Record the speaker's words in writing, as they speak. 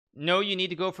No, you need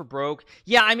to go for broke.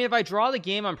 Yeah, I mean, if I draw the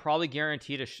game, I'm probably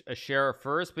guaranteed a share of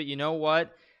first. But you know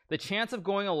what? The chance of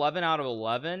going 11 out of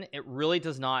 11, it really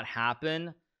does not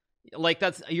happen. Like,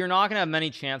 that's, you're not gonna have many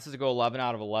chances to go 11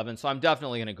 out of 11. So I'm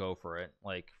definitely gonna go for it,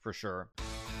 like, for sure.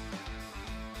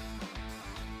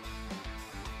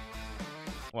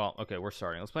 Well, okay, we're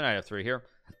starting. Let's play knight f3 here.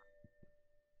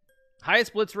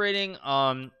 Highest blitz rating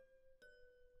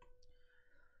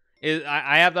is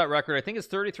I have that record. I think it's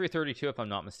 33-32 if I'm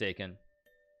not mistaken.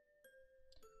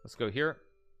 Let's go here.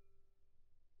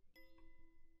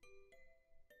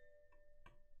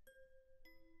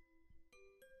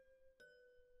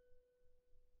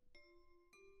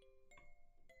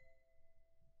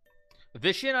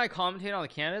 Vishy and I commentate on the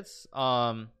candidates.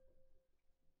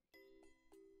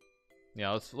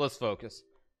 Yeah, let's focus.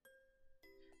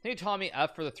 Thank you, Tommy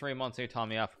F, for the 3 months. Thank you,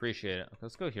 Tommy F. Appreciate it. Okay,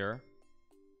 let's go here.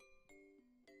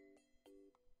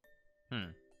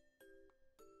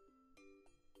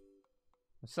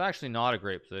 It's actually not a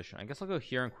great position. I guess I'll go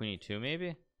here and queen e2 maybe.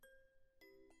 I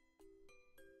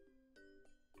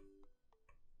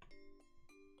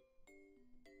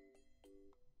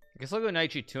guess I'll go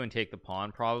knight g2 and take the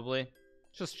pawn probably.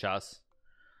 It's just chess.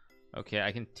 Okay,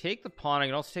 I can take the pawn. I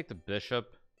can also take the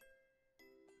bishop.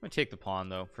 I'm gonna take the pawn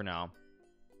though for now.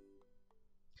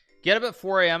 Get up at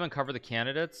 4 a.m. and cover the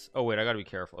candidates. Oh wait, I gotta be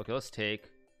careful. Okay, let's take.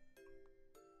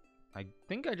 I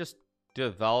think I just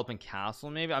develop and castle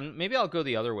maybe. Maybe I'll go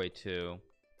the other way too.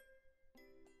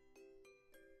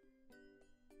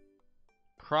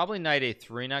 Probably knight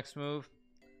a3 next move.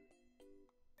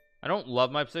 I don't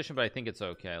love my position, but I think it's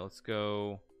okay. Let's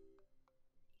go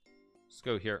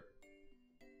here.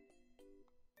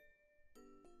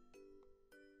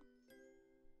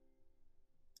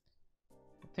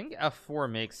 I think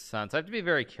f4 makes sense. I have to be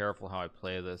very careful how I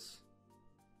play this.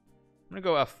 I'm gonna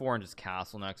go f4 and just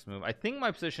castle next move. I think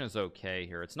my position is okay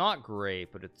here. It's not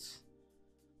great, but it's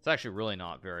actually really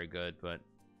not very good. But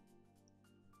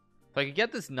if I could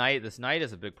get this knight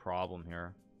is a big problem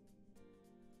here.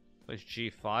 Place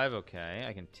g5. Okay,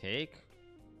 I can take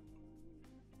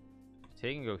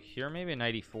and go here. Maybe a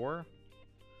knight e4.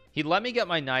 He let me get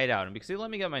my knight out, and because he let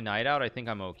me get my knight out, I think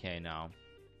I'm okay now.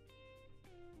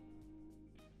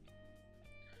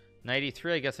 Knight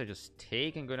e3, I guess I just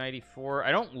take and go knight e4.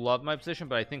 I don't love my position,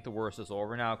 but I think the worst is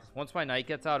over now, because once my knight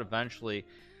gets out, eventually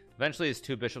his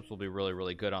two bishops will be really,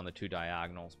 really good on the two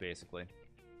diagonals, basically.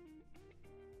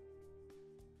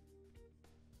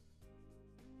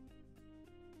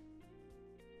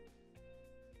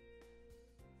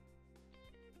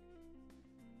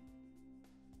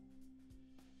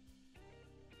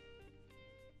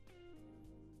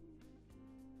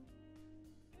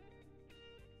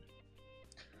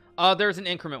 There's an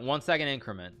increment, 1 second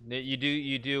increment. You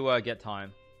do get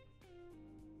time.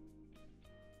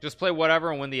 Just play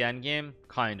whatever and win the end game,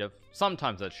 kind of.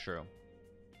 Sometimes that's true.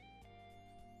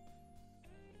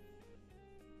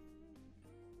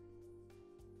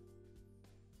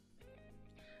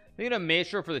 Thank you to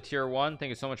Maestro for the tier 1. Thank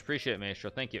you so much. Appreciate it,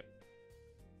 Maestro. Thank you.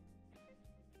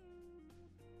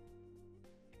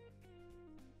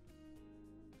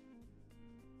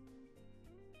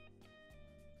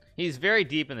 He's very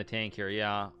deep in the tank here.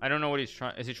 Yeah, I don't know what he's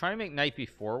trying. Is he trying to make knight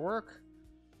b4 work?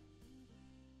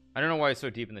 I don't know why he's so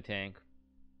deep in the tank.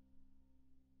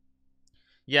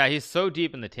 Yeah, he's so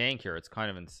deep in the tank here. It's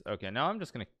kind of okay. Now I'm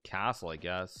just gonna castle, I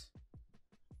guess.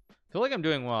 I feel like I'm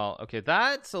doing well. Okay,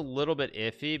 that's a little bit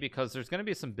iffy because there's gonna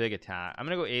be some big attack. I'm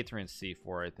gonna go a3 and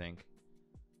c4. I think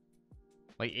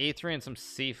like a3 and some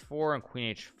c4 and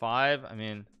queen h5. I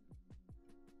mean,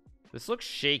 this looks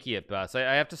shaky at best.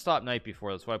 I have to stop knight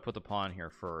before. That's why I put the pawn here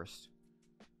first.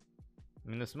 I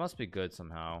mean, this must be good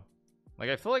somehow. Like,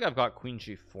 I feel like I've got queen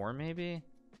g4 maybe.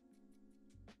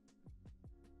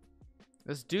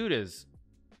 This dude is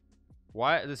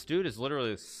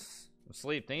literally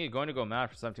asleep. Thank you. Going to go mad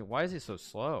for 17. Why is he so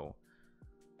slow?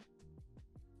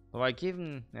 Well, I gave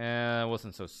him it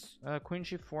wasn't so queen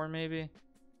g4 maybe.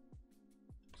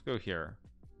 Let's go here.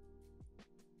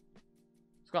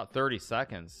 It's got 30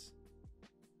 seconds.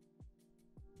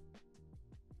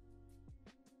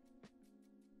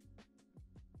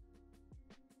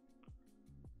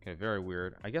 Okay, very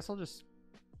weird. I guess I'll just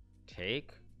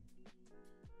take.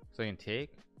 So I can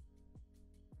take.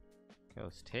 Okay,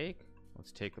 let's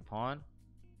take the pawn.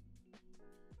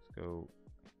 Let's go.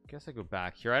 I guess I go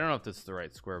back here. I don't know if this is the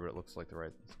right square, but it looks like the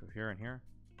right. Let's go here and here.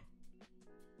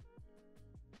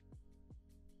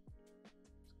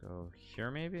 Let's go here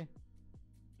maybe.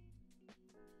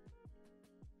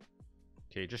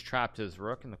 Okay, just trapped his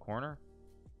rook in the corner.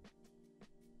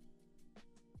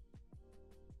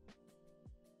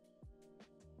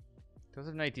 Because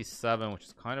of knight d7, which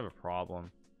is kind of a problem.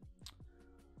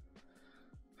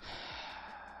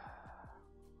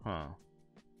 Huh.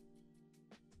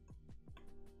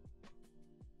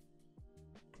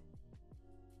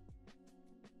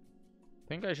 I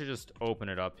think I should just open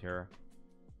it up here.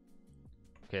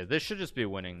 Okay, this should just be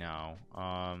winning now.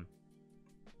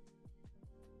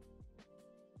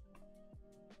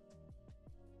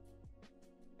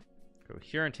 Go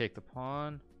here and take the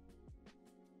pawn.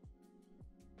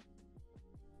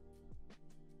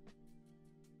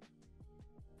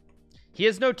 He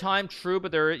has no time, true,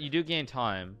 but there you do gain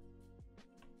time.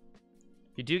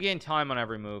 You do gain time on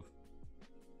every move.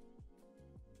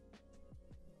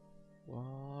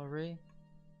 Worry.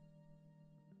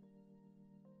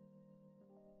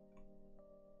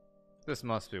 This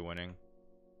must be winning.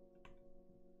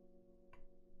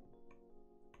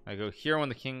 I go here when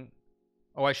the king.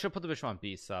 Oh, I should put the bishop on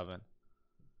b7.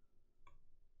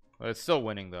 But it's still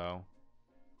winning though.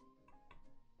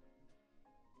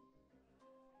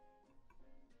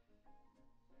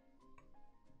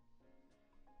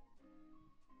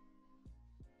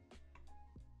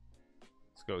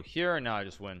 Let's go here and now I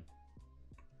just win.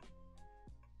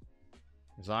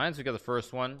 Designs, we got the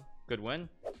first one. Good win.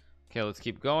 Okay, let's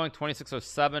keep going.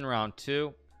 2607 round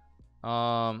 2.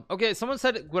 Okay, someone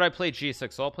said would I play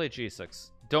g6, so I'll play g6.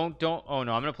 Don't oh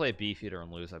no, I'm gonna play a b feeder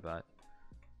and lose, I bet.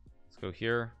 Let's go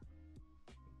here.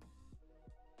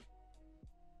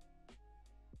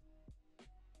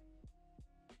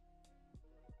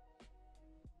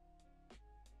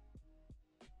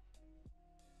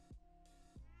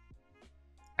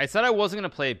 I said I wasn't gonna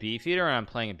play a b feeder and I'm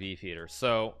playing a b feeder,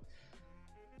 so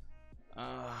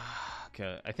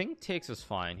okay, I think takes is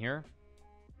fine here.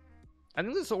 I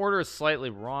think this order is slightly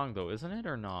wrong though, isn't it,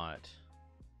 or not?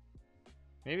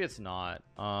 Maybe it's not.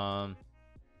 I'm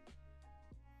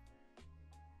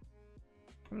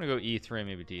gonna go e3,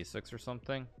 maybe d6 or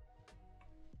something.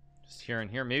 Just here and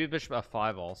here. Maybe bishop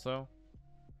f5 also.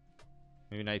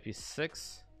 Maybe knight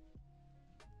b6.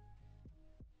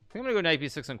 I think I'm gonna go knight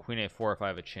b6 and queen a4 if I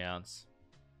have a chance.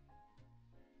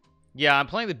 Yeah, I'm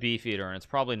playing the b feeder and it's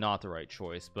probably not the right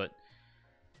choice, but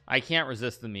I can't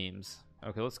resist the memes.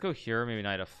 Okay, let's go here. Maybe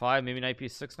knight f5, maybe knight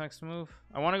b6 next move.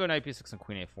 I want to go knight b6 and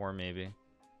queen a4 maybe.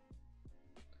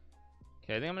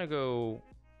 Okay, I think I'm gonna go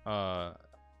I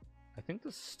think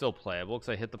this is still playable because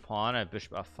I hit the pawn. I have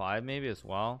bishop f5 maybe as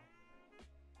well.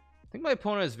 I think my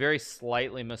opponent has very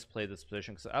slightly misplayed this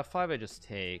position because f5 I just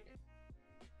take.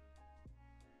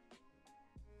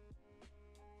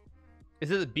 Is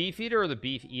it the beef eater or the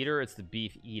beef eater? It's the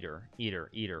beef eater.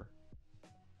 Eater.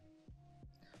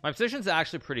 My position's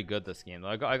actually pretty good this game though.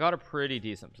 I got a pretty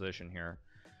decent position here.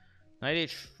 Knight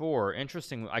h4,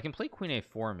 interesting. I can play queen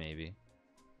a4 maybe.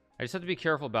 I just have to be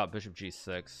careful about bishop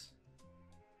g6.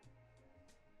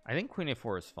 I think queen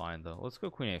a4 is fine though. Let's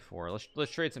go queen a4.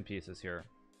 Let's trade some pieces here.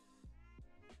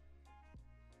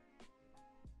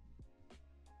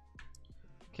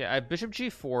 Okay, bishop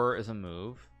g4 is a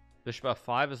move. Bishop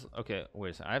f5 is okay.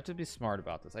 Wait a second, I have to be smart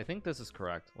about this. I think this is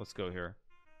correct. Let's go here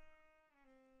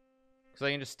because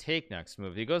I can just take next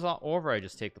move. If he goes over, I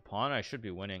just take the pawn. I should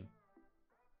be winning.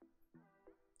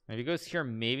 And if he goes here,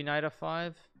 maybe knight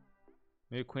f5,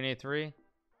 maybe queen a3.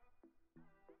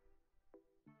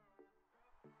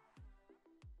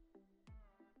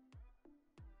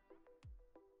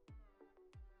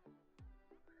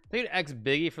 Thank you to X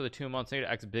Biggie for the 2 months. Thank you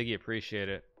to X Biggie, appreciate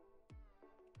it.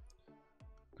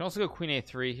 Can also go queen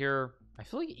a3 here. I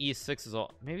feel like e6 is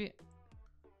all. Maybe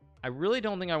I really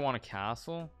don't think I want a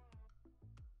castle.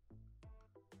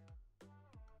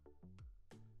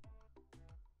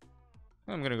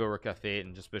 I'm gonna go rook f8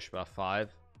 and just bishop f5.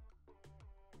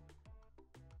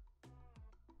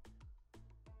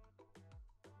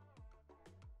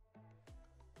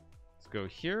 Let's go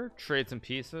here, trade some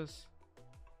pieces.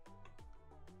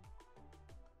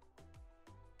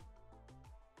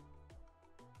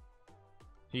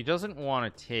 He doesn't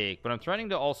want to take, but I'm threatening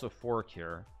to also fork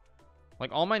here.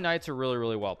 Like all my knights are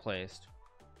really well placed.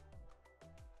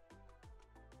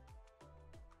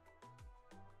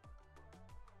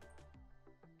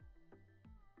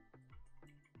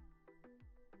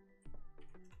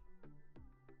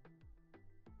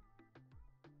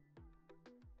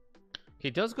 Okay,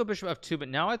 he does go bishop f2, but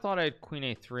now I thought I had queen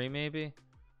a3 maybe.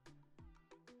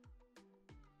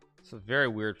 It's a very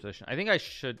weird position. I think I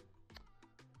should.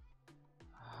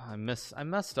 I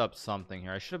messed up something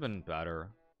here. I should have been better.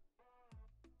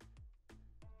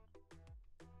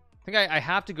 I think I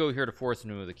have to go here to force a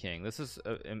move of the king. This is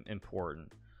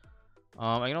important.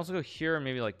 I can also go here and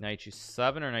maybe like knight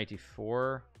g7 or knight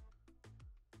d4.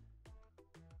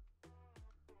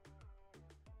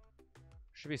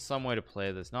 Should be some way to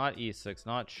play this. Not e6,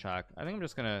 not check. I think I'm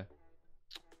just gonna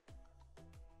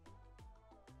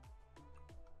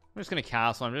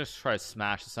castle. I'm just try to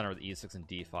smash the center with e6 and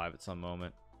d5 at some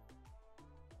moment.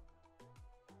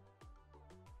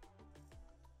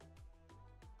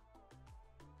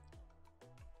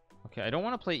 Okay, I don't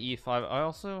want to play e5.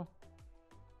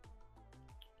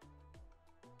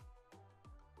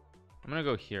 I'm gonna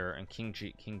go here and king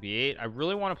b8. I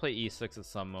really want to play e6 at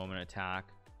some moment, attack.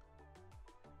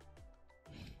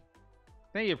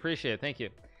 Thank you, appreciate it. Thank you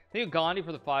Gandhi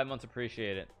for the 5 months,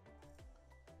 appreciate it.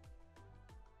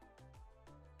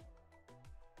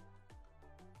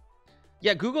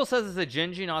 Yeah, Google says it's a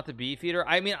Gingy, not the Beefeater.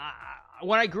 I mean,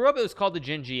 when I grew up it was called the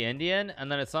Gingy Indian,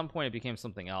 and then at some point it became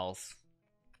something else.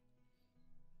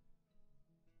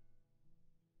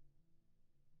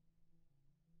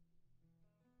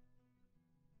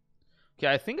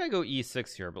 Okay, I think I go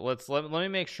e6 here, but let me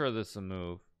make sure this is a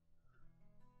move.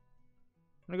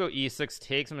 I'm gonna go e6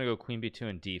 takes. I'm gonna go queen b2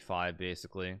 and d5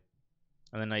 basically, and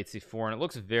then knight c4, and it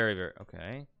looks very, very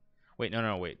okay. Wait,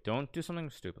 no, wait, don't do something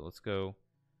stupid. Let's go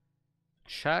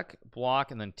check,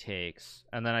 block, and then takes,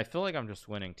 and then I feel like I'm just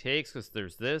winning. Takes because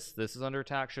there's this is under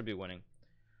attack, should be winning.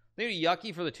 Maybe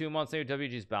Yucky for the 2 months. Maybe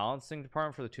WG's balancing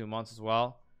department for the 2 months as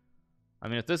well. I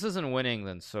mean, if this isn't winning,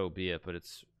 then so be it, but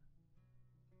it's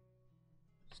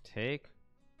take.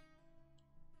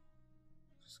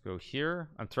 Just go here.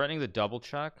 I'm threatening the double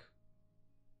check.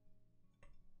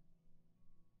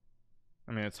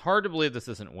 I mean, it's hard to believe this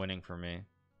isn't winning for me.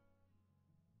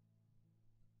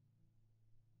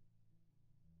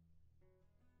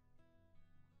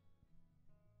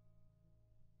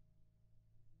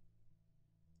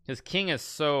 His king is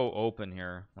so open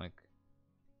here, like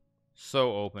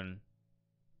so open.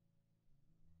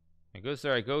 It goes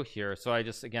there, I go here. So I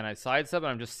just, again, I sidestep,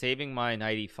 and I'm just saving my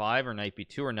knight e5 or knight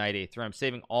b2 or knight a3. I'm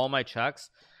saving all my checks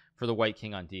for the white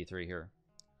king on d3 here.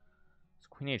 So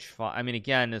queen h5. I mean,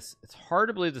 again, it's hard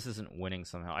to believe this isn't winning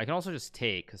somehow. I can also just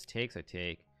take, because takes, I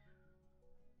take.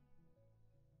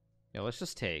 Yeah, let's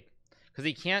just take. Because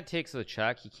he can't take to the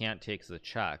check. He can't take to the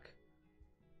check.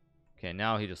 Okay,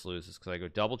 now he just loses because I go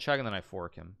double check and then I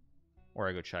fork him. Or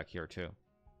I go check here too.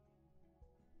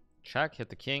 Check, hit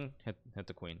the king, hit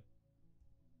the queen.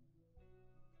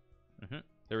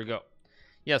 There we go.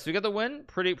 Yeah, so we got the win.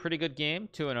 Pretty good game.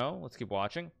 2-0. Let's keep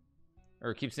watching,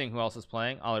 or keep seeing who else is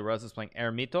playing. Ali Rez is playing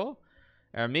Ermito.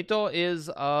 Ermito is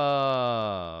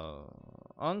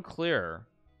unclear.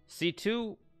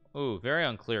 C2. Ooh, very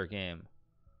unclear game.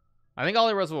 I think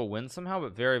Ali Rez will win somehow,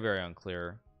 but very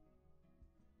unclear.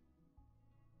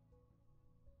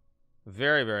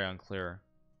 Very unclear.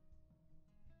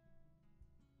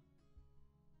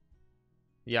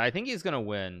 Yeah, I think he's gonna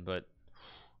win, but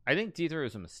I think d3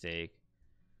 was a mistake.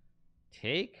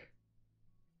 Take.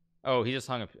 Oh, he just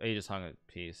hung a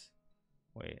piece.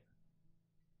 Wait.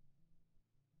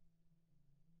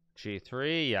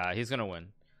 g3. Yeah, he's gonna win.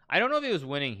 I don't know if he was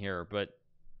winning here, but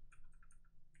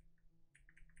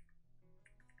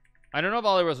I don't know if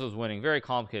Ali Rez was winning. Very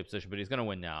complicated position, but he's gonna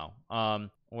win now.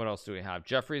 What else do we have?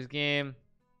 Jeffrey's game.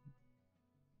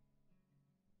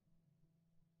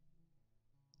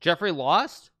 Jeffrey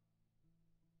lost?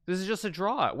 This is just a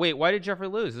draw. Wait, why did Jeffrey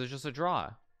lose? This is just a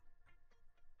draw.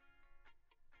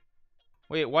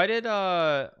 Wait, why did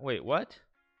wait, what?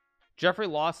 Jeffrey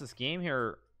lost this game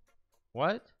here.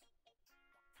 What?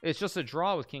 It's just a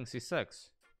draw with king c6.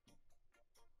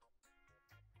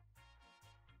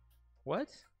 What?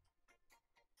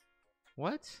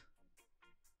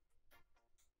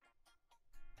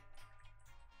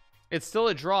 It's still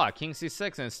a draw. King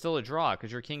c6, and it's still a draw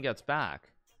because your king gets back.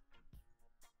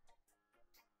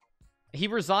 He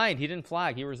resigned. He didn't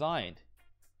flag. He resigned.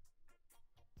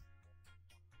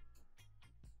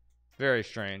 Very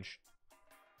strange.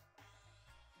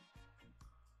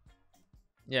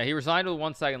 Yeah, he resigned with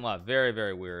 1 second left.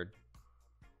 Very weird.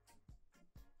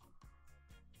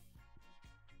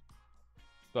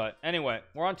 But anyway,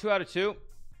 we're on 2 out of 2,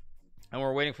 and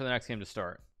we're waiting for the next game to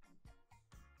start.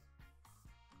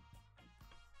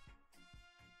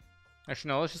 Actually,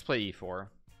 no, let's just play e4.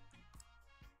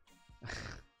 You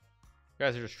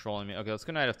guys are just trolling me. Okay, let's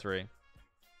go knight f3.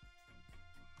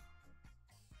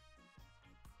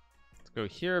 Let's go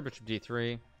here, bishop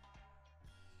d3.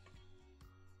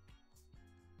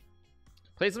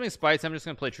 Play something spicy. I'm just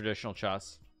gonna play traditional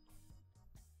chess.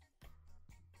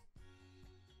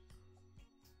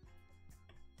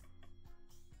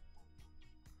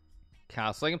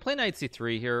 Castle. I can play knight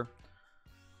c3 here.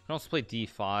 I can also play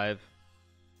d5.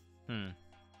 I'm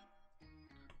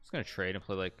just gonna trade and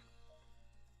play like.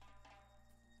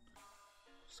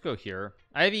 go here.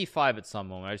 I have e5 at some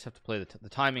moment. I just have to play the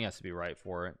timing has to be right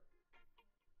for it.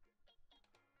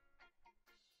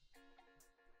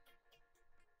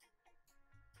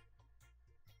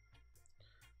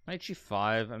 Knight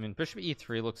g5. I mean, bishop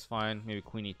e3 looks fine. Maybe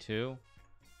queen e2.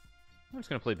 I'm just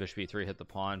gonna play bishop e3, hit the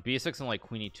pawn. b6 and like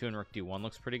queen e2 and rook d1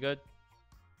 looks pretty good.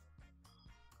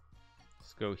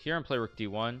 Let's go here and play rook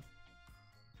d1.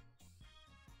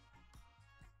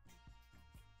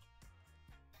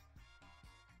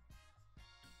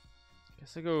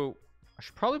 Guess I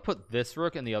should probably put this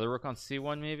rook and the other rook on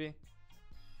c1 maybe.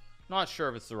 Not sure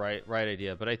if it's the right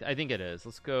idea, but I think it is.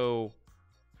 Let's go.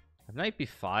 I have knight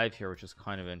b5 here, which is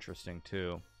kind of interesting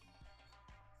too.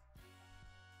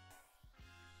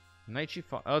 Knight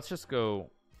g5. Oh, let's just go.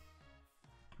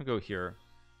 I'll go here.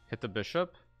 Hit the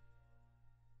bishop.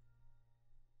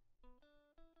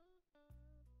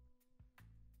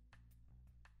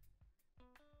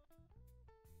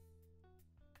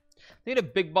 Need a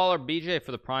big baller BJ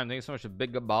for the prime. Thank you so much, a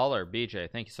big baller BJ.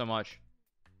 Thank you so much.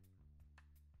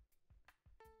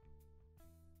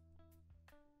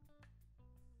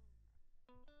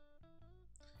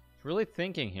 Really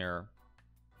thinking here.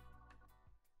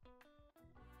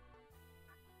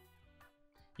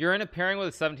 You're in a pairing with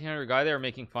a 1700 guy they were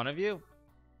making fun of you.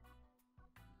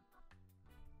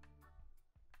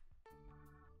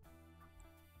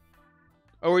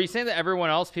 Oh, were you saying that everyone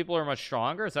else people are much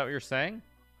stronger? Is that what you're saying?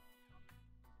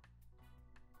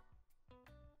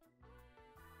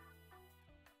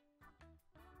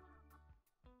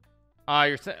 Are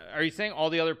you saying all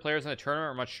the other players in the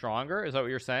tournament are much stronger? Is that what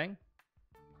you're saying?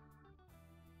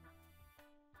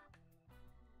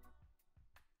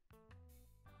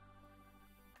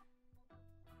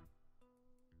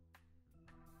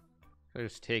 I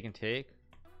just take and take.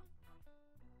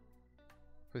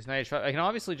 Because now I can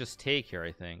obviously just take here.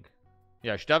 I think.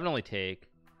 Yeah, I should definitely take.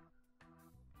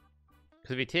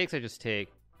 Because if he takes, I just take.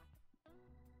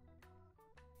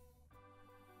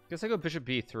 Guess I go bishop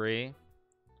b3.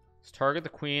 Let's target the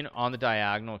queen on the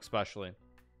diagonal, especially.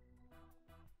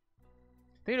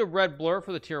 Thank you to Red Blur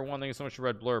for the tier 1. Thank you so much to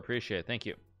Red Blur. Appreciate it. Thank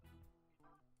you.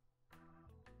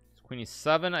 It's queen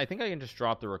e7. I think I can just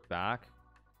drop the rook back.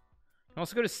 I can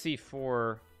also go to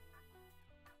c4.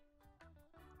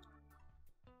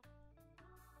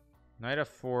 Knight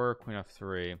f4, queen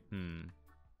f3.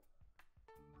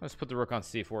 Let's put the rook on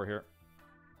c4 here.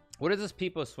 What is this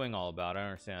Peepo swing all about? I don't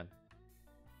understand.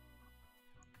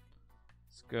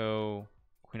 Let's go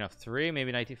queen f3,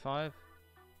 maybe knight d5.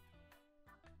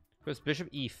 Goes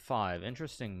bishop e5.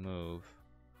 Interesting move.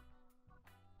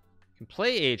 Can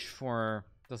play h4.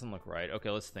 Doesn't look right. Okay,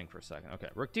 let's think for a second. Okay,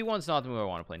 rook d1 is not the move I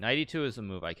want to play. Knight e2 is a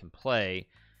move I can play.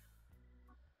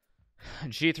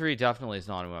 g3 definitely is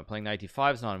not a move I'm playing. Knight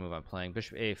d5 is not a move I'm playing.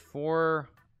 Bishop a4.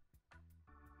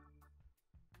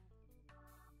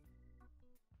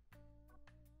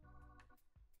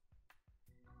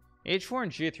 h4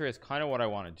 and g3 is kind of what I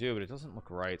want to do, but it doesn't look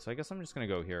right, so I guess I'm just gonna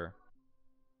go here.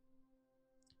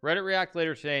 Reddit react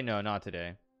later today? No, not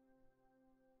today.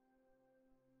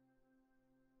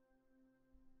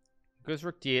 Goes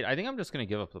rook d8. I think I'm just gonna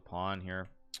give up the pawn here.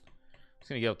 Just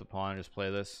gonna give up the pawn and just play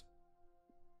this.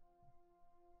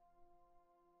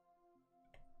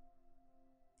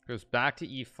 Goes back to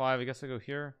e5. I guess I go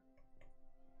here.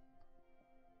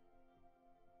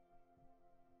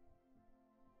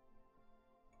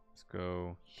 Let's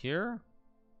go here.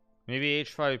 Maybe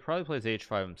h5. He probably plays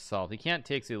h5 himself. He can't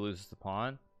take, so he loses the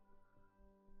pawn.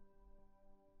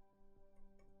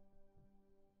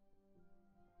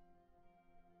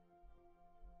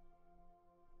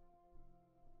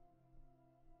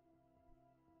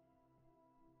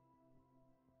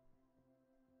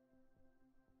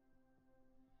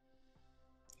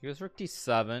 He goes rook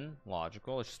d7.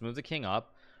 Logical. Let's just move the king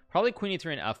up. Probably queen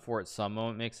e3 and f4 at some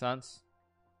moment makes sense.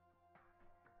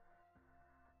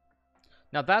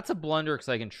 Now that's a blunder because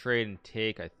I can trade and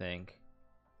take. I think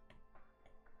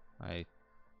I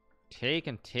take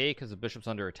and take because the bishop's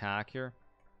under attack here.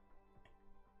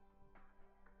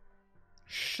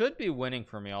 Should be winning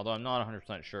for me, although I'm not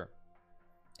 100% sure.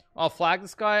 I'll flag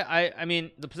this guy. I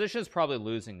mean, the position is probably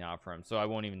losing now for him, so I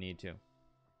won't even need to.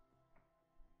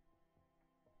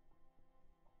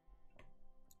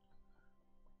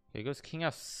 Okay, he goes king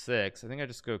f6. I think I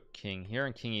just go king here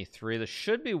and king e3. This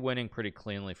should be winning pretty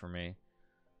cleanly for me.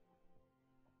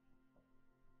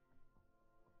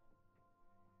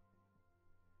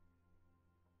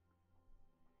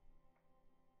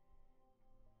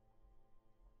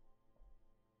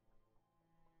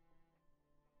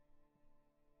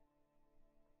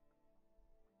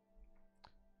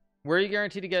 Were you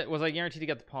guaranteed to get? Was I guaranteed to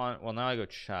get the pawn? Well, now I go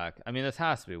check. I mean, this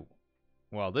has to be.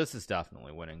 Well, this is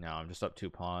definitely winning now. I'm just up 2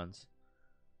 pawns.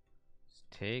 Let's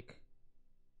take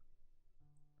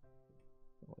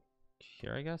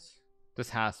here, I guess.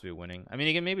 This has to be winning. I mean,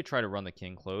 you can maybe try to run the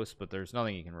king close, but there's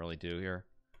nothing you can really do here.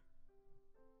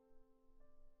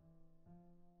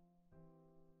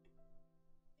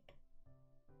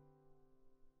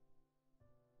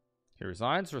 He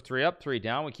resigns. We're 3 up, 3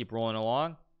 down. We keep rolling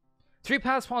along. 3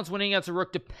 pass pawns winning against a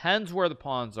rook depends where the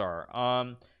pawns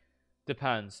are.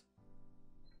 Depends.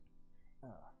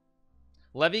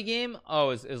 Levy game.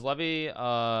 Oh, is Levy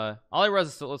Ali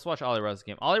Reza still? Let's watch Ali Reza's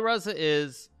game. Ali Reza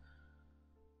is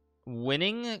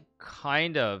winning,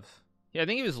 kind of. Yeah, I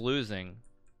think he was losing.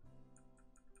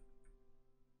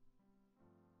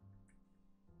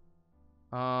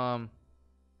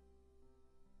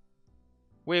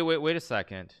 Wait a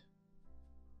second.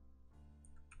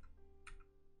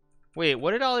 Wait,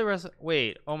 what did Ali Reza?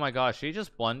 Wait, oh my gosh, did he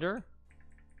just blunder?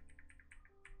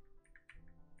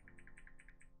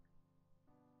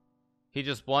 He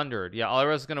just blundered. Yeah, Ali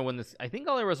Reza's gonna win this. I think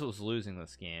Ali Reza was losing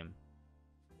this game.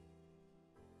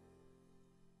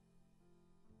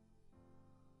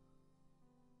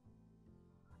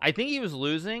 I think he was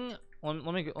losing. Let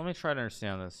me try to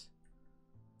understand this.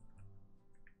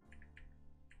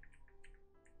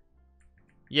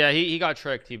 Yeah, he got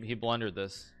tricked. He blundered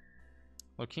this.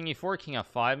 Well, king e4, king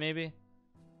f5, maybe.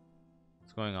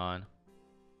 What's going on?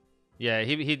 Yeah,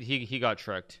 he got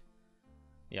tricked.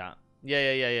 Yeah.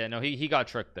 No, he got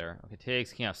tricked there. Okay,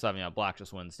 takes king f7. Yeah, black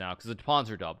just wins now because the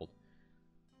pawns are doubled.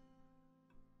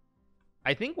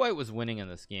 I think white was winning in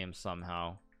this game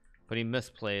somehow, but he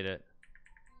misplayed it.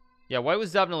 Yeah, white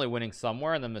was definitely winning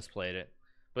somewhere and then misplayed it.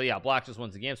 But yeah, black just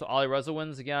wins the game. So Ali Reza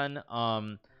wins again.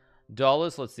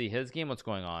 Dulles, let's see his game. What's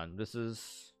going on? This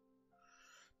is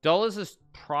Dulles is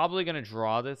probably gonna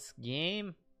draw this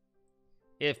game.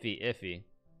 Iffy.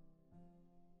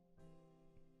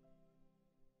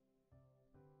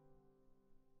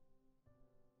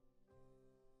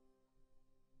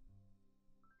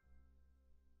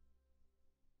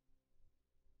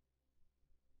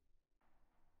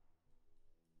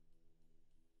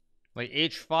 Like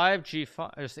h5,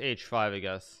 g5, just h5, I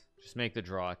guess. Just make the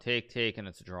draw. Take, and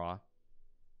it's a draw.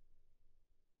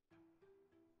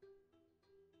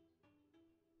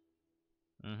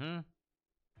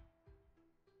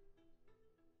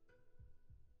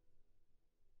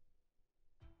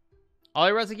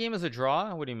 Ali Reza game is a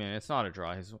draw? What do you mean? It's not a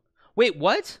draw. Wait,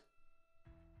 what?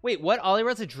 Wait, what? Ali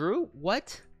Reza drew?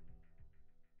 What?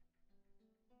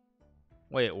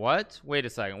 Wait, what? Wait a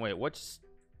second. Wait, what's...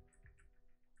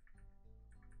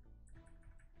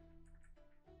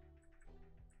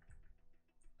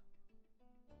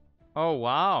 Oh,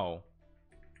 wow.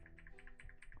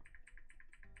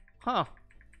 Huh.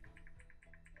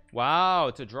 Wow,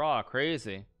 it's a draw.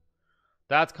 Crazy.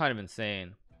 That's kind of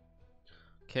insane.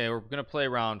 Okay, we're gonna play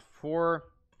round 4.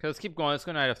 Okay, let's keep going. Let's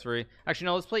go knight f3. Actually,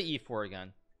 no, let's play e4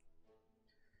 again.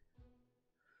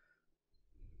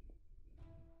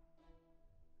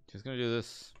 Just gonna do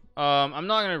this. I'm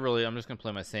not gonna really. I'm just gonna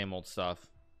play my same old stuff.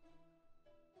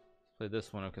 Let's play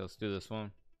this one. Okay, let's do this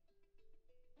one.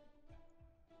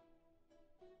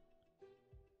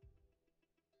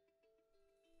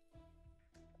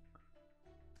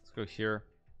 Let's go here.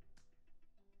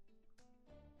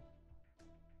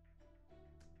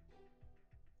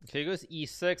 Okay, he goes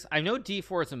e6. I know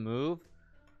d4 is a move,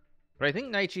 but I think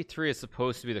knight g3 is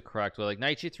supposed to be the correct way. Like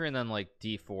knight g3 and then like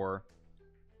d4.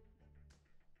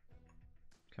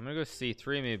 Okay, I'm gonna go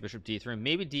c3, maybe bishop d3,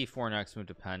 maybe d4 next move,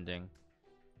 depending.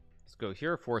 Let's go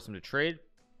here, force him to trade.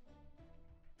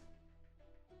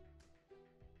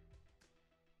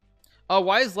 Oh,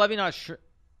 why is Levy not sure?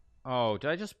 Oh, did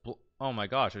I just? Oh my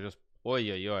gosh, I just.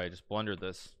 I just blundered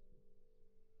this.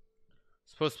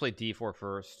 Supposed to play d4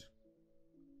 first.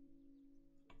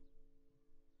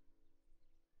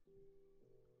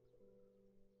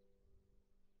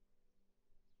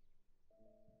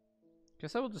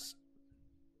 Guess I will just.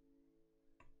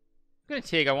 I'm gonna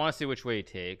take. I want to see which way he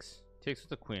takes. Takes with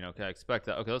the queen. Okay, I expect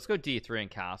that. Okay, let's go d3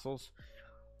 and castles.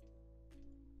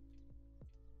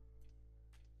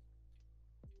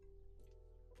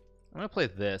 I'm gonna play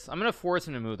this. I'm gonna force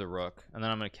him to move the rook, and then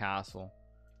I'm gonna castle.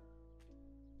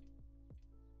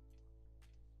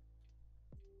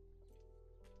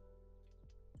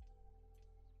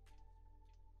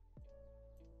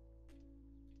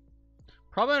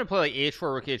 Probably gonna play like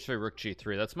h4, rook h3, rook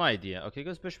g3. That's my idea. Okay,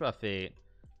 goes bishop f8. I'm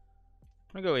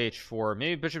gonna go h4,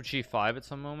 maybe bishop g5 at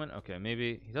some moment. Okay,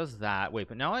 maybe he does that. Wait,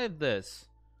 but now I have this.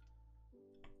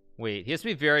 Wait, he has to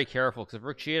be very careful because if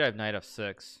rook g8, I have knight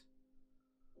f6.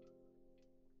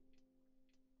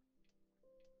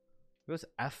 goes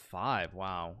f5.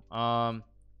 Wow.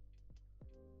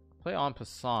 Play en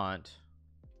passant.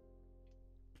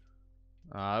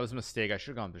 That was a mistake. I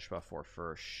should have gone bishop f4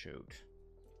 first. Shoot.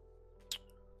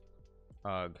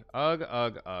 Ugh.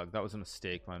 That was a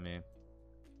mistake by me.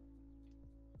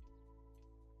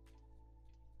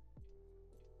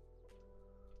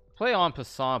 Play en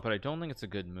passant, but I don't think it's a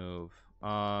good move.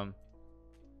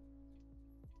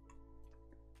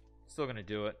 Still gonna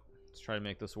do it. Let's try to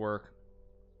make this work.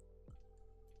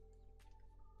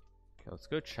 Okay, let's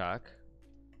go check.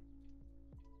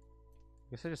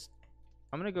 I guess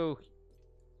I'm gonna go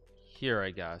here,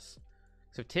 I guess.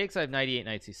 So if takes, I have 98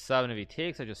 knight c7. If he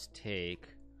takes, I just take.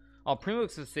 Oh, primo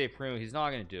to say primo. He's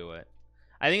not gonna do it.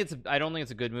 I don't think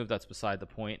it's a good move. That's beside the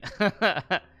point.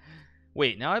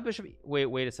 Wait, now I have bishop.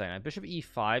 Wait a second. I have bishop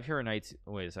e5 here, or knight.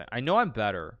 Wait a second. I know I'm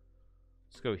better.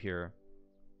 Let's go here.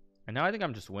 And now I think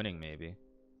I'm just winning, maybe.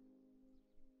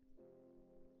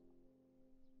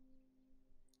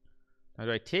 Now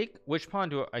do I take, which pawn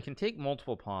do I can take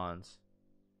multiple pawns.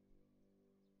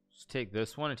 Just take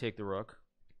this one and take the rook.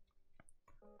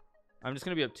 I'm just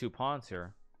gonna be up 2 pawns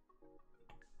here.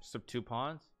 Just up 2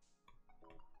 pawns.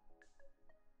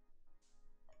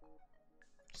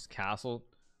 Just castle.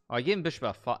 Oh, I gave him bishop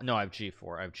f5. No, I have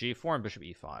g4. I have g4 and bishop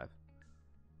e5.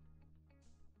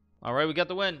 All right, we got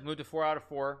the win. Moved to 4 out of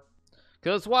 4.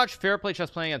 Okay, let's watch Fair Play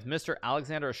Chess playing against Mr.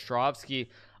 Alexander Ostrovsky,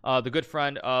 the good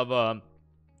friend of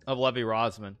Levy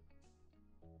Rosman.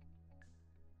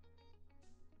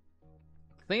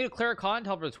 Thank you to Clara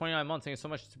Cottontail for the 29 months. Thank you so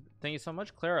much. Thank you so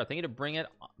much, Clara. Thank you to Bring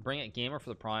It Gamer for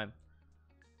the Prime.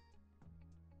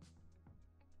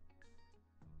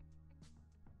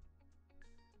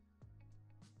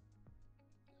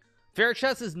 Fair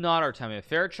Chess is not Artemia.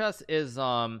 Fair Chess is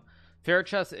Dimitri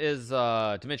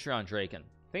Andreikin.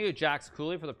 Thank you to Jax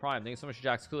Cooley for the Prime. Thank you so much,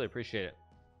 Jax Cooley. Appreciate it.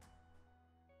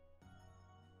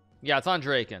 Yeah, it's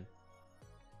Andreikin.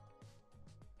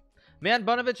 Man,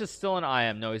 Bunovich is still an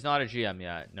IM. No, he's not a GM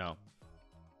yet. No.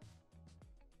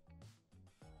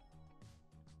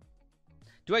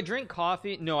 Do I drink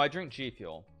coffee? No, I drink G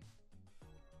Fuel.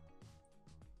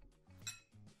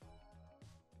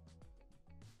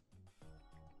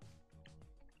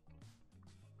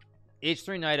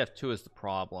 H3 knight f2 is the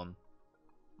problem.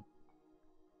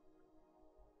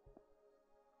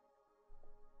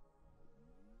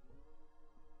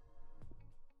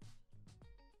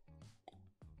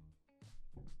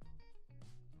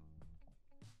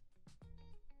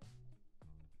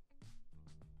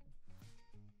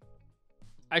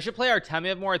 I should play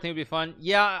Artemiev more. I think it'd be fun.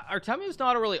 Yeah, Artemiev's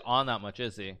not really on that much,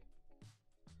 is he?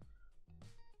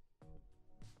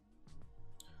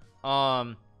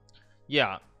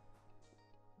 Yeah.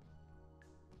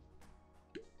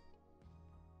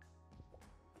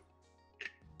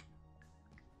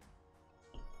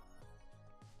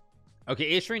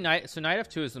 Okay, H3 knight. So knight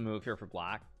f2 is the move here for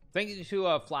black. Thank you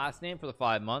to Flask Name for the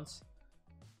 5 months.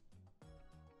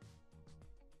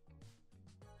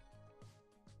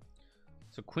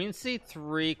 So queen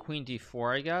c3, queen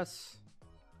d4, I guess.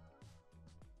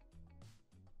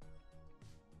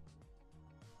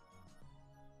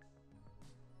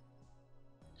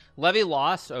 Levy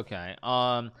lost. Okay.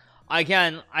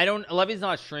 Again, I don't. Levy's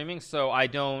not streaming, so I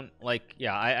don't like.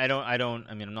 Yeah, I don't.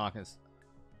 I mean, I'm not gonna.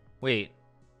 Wait.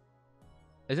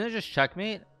 Isn't it just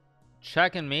checkmate?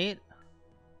 Check and mate.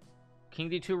 King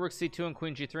d2, rook c2, and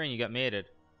queen g3, and you get mated.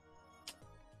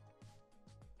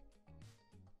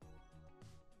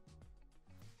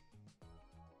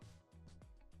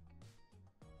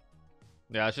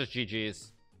 Yeah, it's just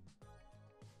GG's.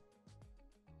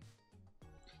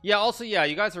 Yeah, also, yeah,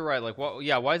 you guys are right. Like, what?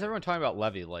 Yeah, why is everyone talking about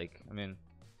Levy? Like, I mean,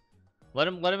 let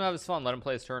him have his fun. Let him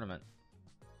play his tournament.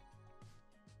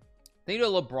 Thank you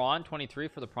to LeBron 23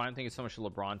 for the Prime. Thank you so much to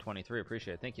LeBron 23.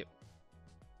 Appreciate it. Thank you.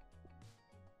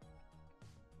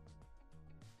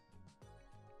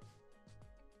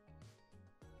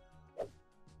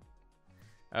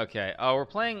 Okay. Oh, we're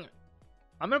playing.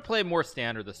 I'm gonna play more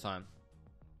standard this time.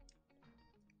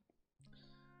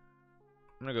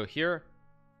 I'm gonna go here.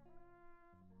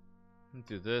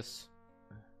 Do this.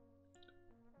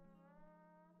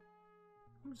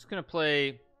 I'm just gonna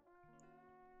play.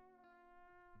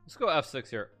 Let's go f6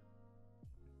 here.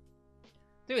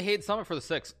 Do a hate summit for the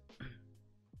 6.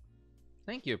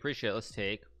 Thank you, appreciate it. Let's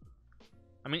take.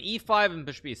 I mean, e5 and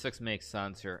bishop e6 makes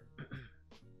sense here. I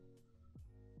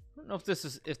don't know if this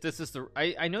is the.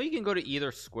 I know you can go to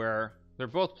either square. They're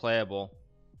both playable.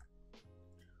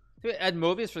 Ed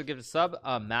Mobius for the gifted sub.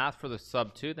 Math for the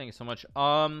sub too. Thank you so much.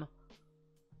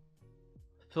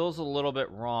 Feels a little bit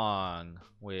wrong.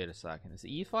 Wait a second. Is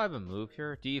e5 a move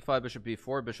here? d5, bishop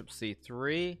b4, bishop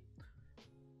c3.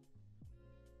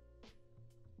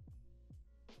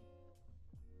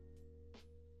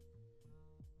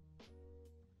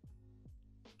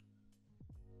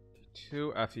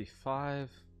 2 fe5.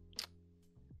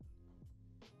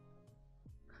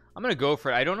 I'm gonna go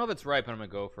for it. I don't know if it's right, but I'm gonna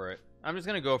go for it. I'm just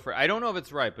gonna go for it. I don't know if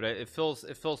it's right, but it feels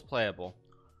playable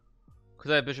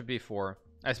because I have bishop b4.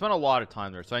 I spent a lot of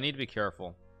time there, so I need to be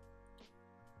careful.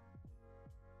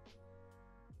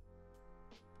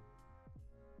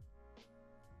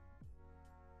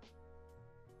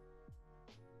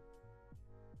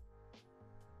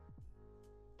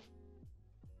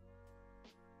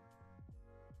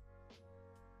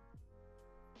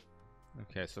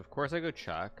 Okay, so of course I go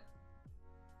check.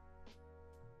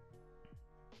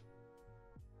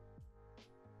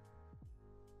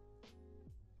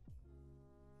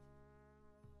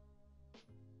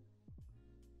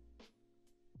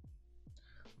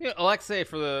 Yeah, Alexei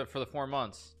for the 4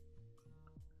 months.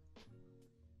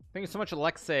 Thank you so much,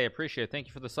 Alexei. Appreciate it. Thank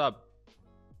you for the sub.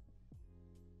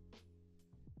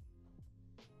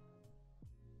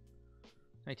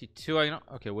 Knight 2.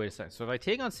 Okay, wait a second. So if I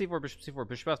take on c4, bishop c4,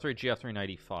 bishop f3, gf3, knight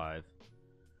e5. I can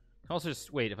also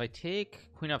just wait. If I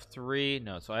take queen f3,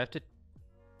 no. So I have to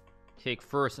take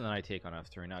first, and then I take on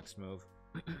f3 next move.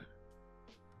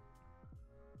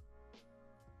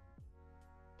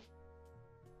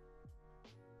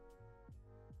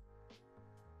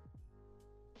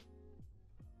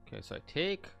 Okay, so I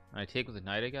take with the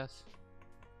knight, I guess.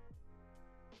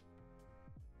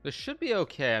 This should be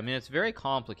okay. I mean, it's very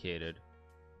complicated.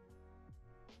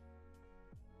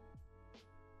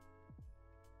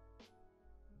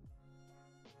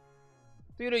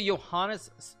 Dude,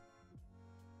 Johannes.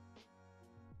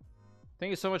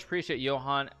 Thank you so much. Appreciate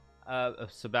Johann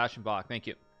Sebastian Bach. Thank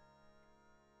you.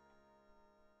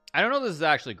 I don't know if this is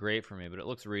actually great for me, but it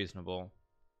looks reasonable.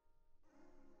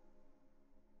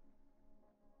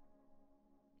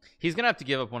 He's gonna have to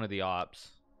give up one of the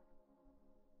ops.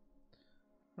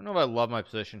 I don't know if I love my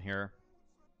position here.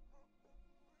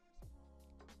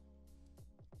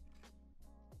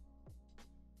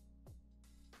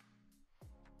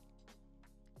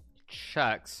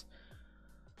 Checks.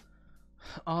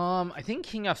 I think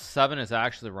king f7 is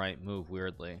actually the right move,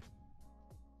 weirdly.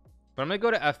 But I'm gonna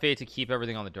go to f8 to keep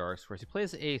everything on the dark squares. He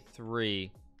plays a3.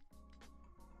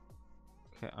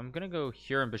 Okay, I'm gonna go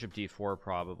here and bishop d4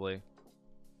 probably.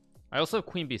 I also have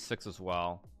queen b6 as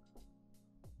well.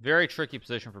 Very tricky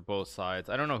position for both sides.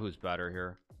 I don't know who's better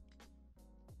here.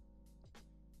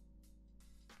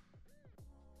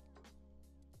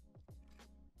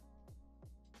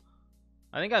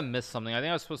 I think I missed something. I think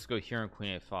I was supposed to go here and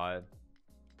queen a5.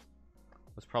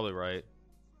 That's probably right.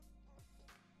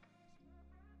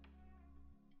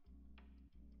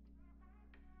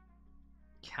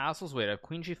 Castles. Wait, I have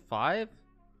queen g5.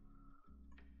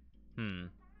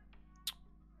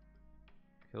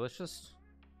 Okay, let's just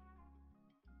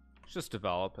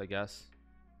develop, I guess.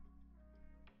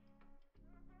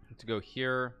 To go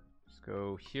here, let's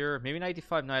go here. Maybe knight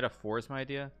d5, knight f4 is my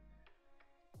idea.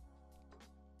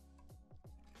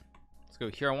 Let's go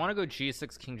here. I want to go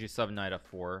g6, king g7, knight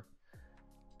f4.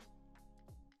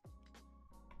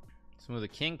 Let's move the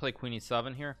king, play queen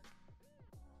e7 here.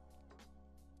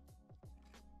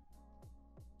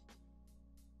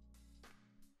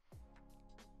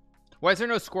 Why is there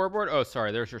no scoreboard? Oh,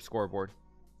 sorry, there's your scoreboard.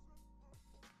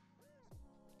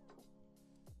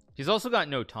 He's also got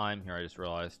no time here, I just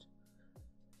realized.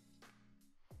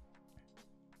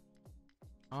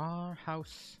 Our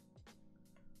house.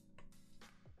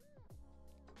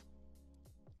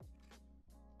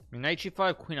 I mean, knight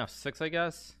g5, queen f6, I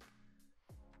guess.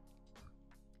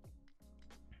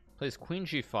 Plays queen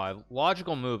g5.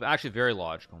 Logical move. Actually, very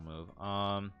logical move.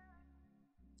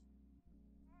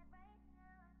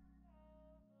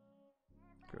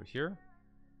 Go here.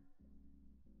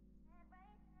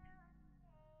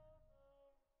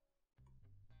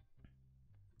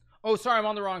 Oh, sorry, I'm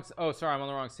on the wrong. Oh, sorry, I'm on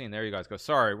the wrong scene. There you guys go.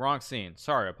 Sorry, wrong scene.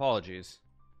 Sorry, apologies.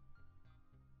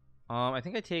 I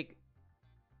think I take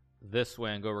this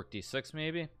way and go rook d6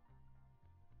 maybe.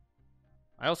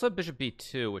 I also have bishop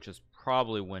b2, which is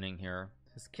probably winning here.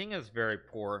 His king is very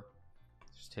poor.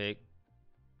 Just take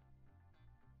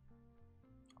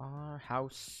our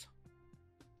house.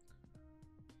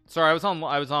 Sorry, I was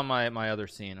on my other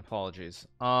scene. Apologies.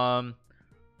 I'm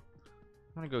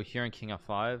gonna go here and king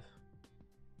f5.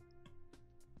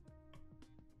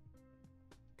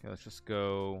 Okay, let's just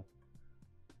go.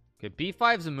 Okay,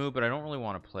 b5 is a move, but I don't really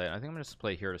want to play it. I think I'm gonna just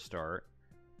play here to start.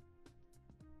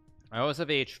 I always have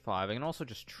h5. I can also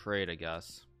just trade, I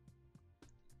guess.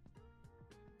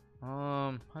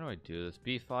 How do I do this?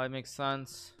 b5 makes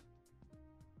sense.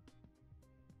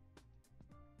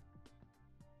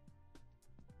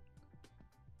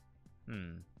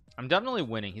 I'm definitely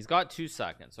winning. He's got 2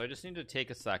 seconds, so I just need to take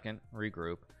a second,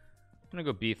 regroup. gonna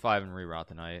go b5 and reroute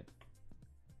the knight.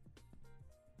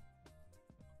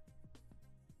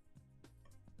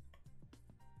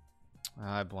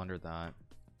 I blundered that.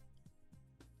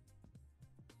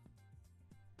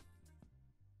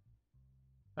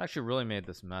 I actually really made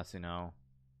this messy now.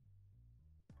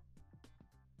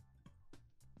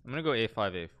 I'm gonna go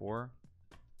a5 a4.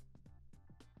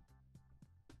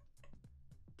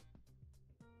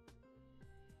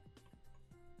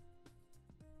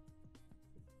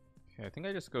 Okay, I think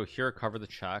I just go here, cover the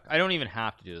check. I don't even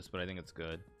have to do this, but I think it's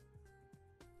good.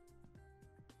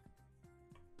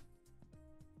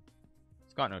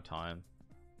 It's got no time.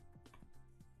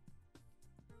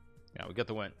 Yeah, we get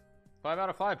the win. 5 out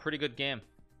of 5, pretty good game.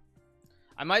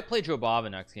 I might play Jobava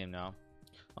next game now.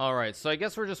 All right, so I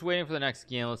guess we're just waiting for the next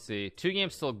game. Let's see, 2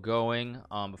 games still going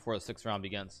before the 6th round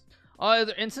begins. Are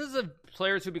there instances of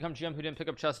players who become GM who didn't pick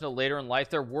up chess until later in life?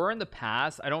 There were in the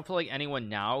past. I don't feel like anyone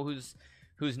now who's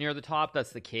near the top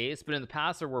that's the case, but in the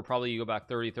past there were. Probably you go back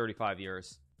 30-35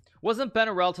 years. Wasn't Ben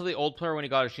a relatively old player when he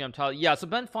got his GM title? Yeah, so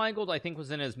Ben Feingold I think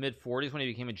was in his mid-40s when he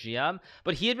became a GM,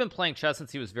 but he had been playing chess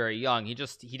since he was very young. He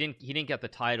didn't get the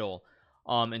title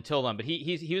until then, but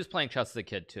he was playing chess as a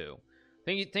kid too.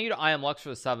 Thank you to I Am Lux for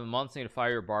the 7 months. Thank you to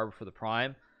Fire Your Barber for the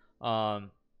Prime.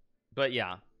 But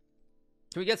yeah,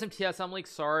 can we get some TSM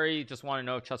leaks? Sorry, just want to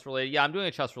know chess related. Yeah, I'm doing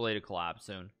a chess related collab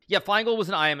soon. Yeah, Feingold was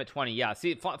an IM at 20. Yeah,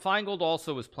 see, Feingold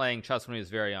also was playing chess when he was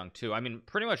very young too. I mean,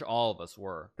 pretty much all of us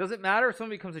were. Does it matter if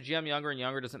someone becomes a GM younger and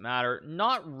younger? Does it matter?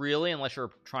 Not really, unless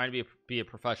you're trying to be a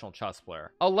professional chess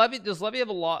player. Does Levy have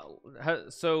a lot?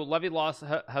 So Levy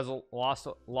has lost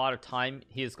a lot of time.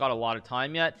 He's got a lot of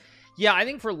time yet. Yeah, I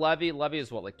think for Levy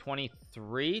is what, like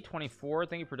 23, 24.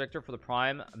 Thank you, Predictor, for the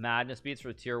Prime. Madness Beats for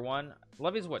the tier 1.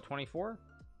 Levy's what, 24?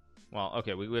 Well,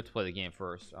 okay, we have to play the game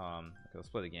first. Okay, let's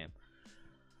play the game.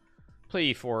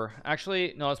 Play e4.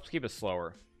 Actually, no, let's keep it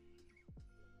slower.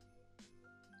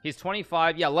 He's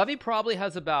 25. Yeah, Levy probably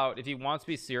has about, if he wants to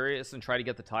be serious and try to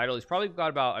get the title, he's probably got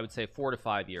about, I would say, 4 to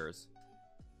 5 years.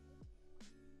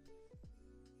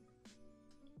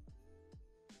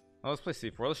 Oh, let's play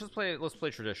c4. Let's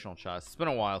play traditional chess. It's been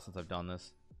a while since I've done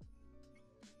this.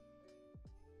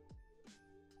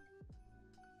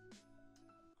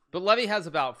 But Levy has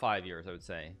about 5 years, I would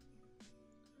say.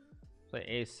 Play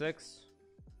a6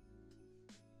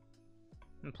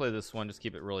 and play this one. Just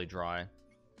keep it really dry.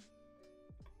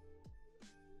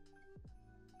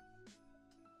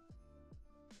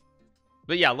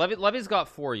 But yeah, Levy's got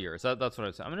 4 years. That's what I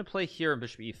was saying. I'm gonna play here in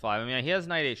bishop e5. I mean, he has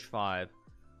knight h5.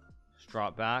 Just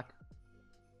drop back.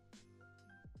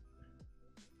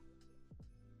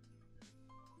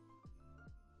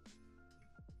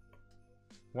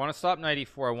 Want to stop knight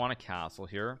e4. I want a castle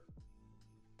here.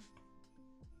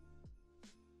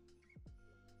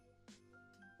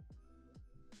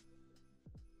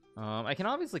 I can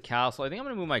obviously castle. I think I'm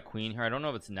gonna move my queen here. I don't know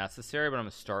if it's necessary, but I'm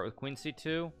gonna start with queen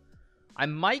c2. I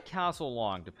might castle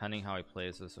long depending how he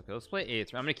plays this. Okay, let's play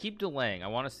a3. I'm gonna keep delaying. I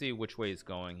want to see which way he's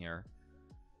going here.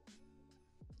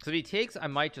 So if he takes, I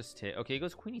might just take. Okay, he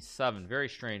goes queen e7. Very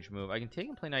strange move. I can take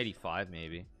and play knight e5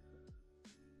 maybe.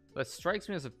 That strikes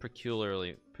me as a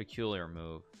peculiar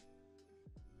move.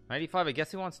 Knight e5. I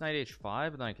guess he wants knight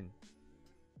h5, but then I can.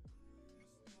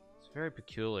 It's very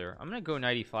peculiar. I'm gonna go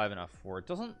knight e5 and f4. It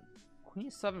doesn't. Queen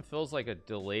e7 feels like a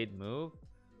delayed move.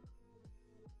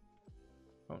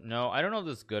 Oh, no, I don't know if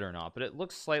this is good or not, but it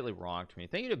looks slightly wrong to me.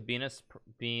 Thank you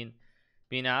to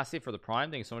Beanasty for the Prime.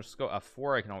 Thank you so much. Let's go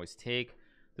f4. I can always take.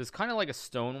 This is kind of like a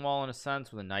stone wall in a sense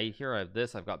with a knight here. I have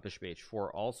this. I've got bishop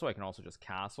h4 also. I can also just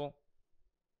castle.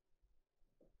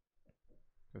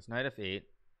 There's knight f8.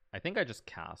 I think I just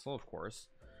castle, of course.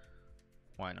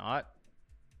 Why not?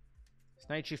 It's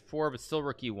knight g4, but still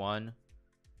rook e1.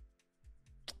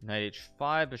 Knight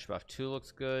h5. Bishop f2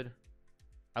 looks good.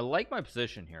 I like my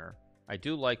position here. I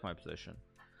do like my position.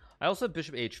 I also have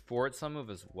bishop h4 at some move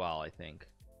as well, I think.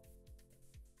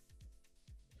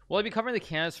 Will I be covering the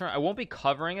candidates turn? I won't be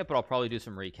covering it, but I'll probably do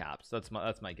some recaps. That's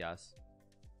my guess.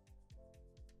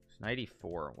 It's knight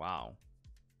e4. Wow.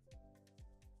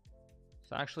 Does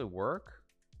that actually work?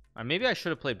 Maybe I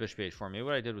should have played bishop h4. Maybe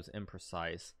what I did was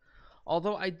imprecise.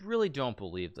 Although I really don't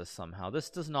believe this somehow. This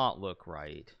does not look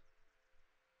right.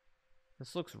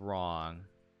 This looks wrong.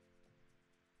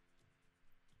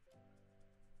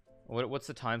 What's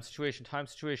the time situation? Time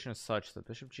situation is such that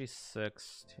bishop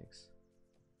g6 takes.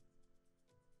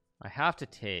 I have to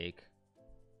take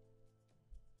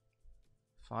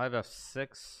 5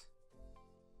 f6.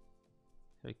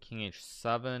 Take king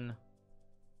h7.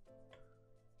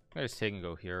 I just take and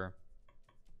go here.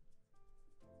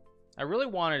 I really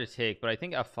wanted to take, but I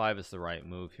think f5 is the right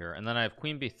move here. And then I have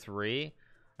queen b3.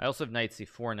 I also have knight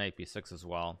c4, knight b6 as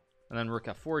well, and then rook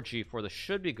f4, g4. This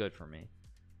should be good for me.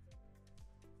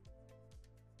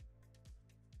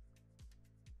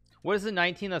 What is the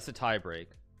 19? That's a tie break.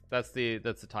 That's the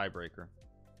tiebreaker.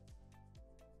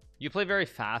 You play very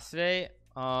fast today.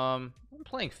 I'm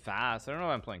playing fast. I don't know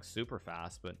if I'm playing super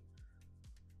fast, but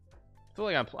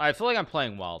I feel like I'm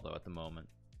playing well though at the moment.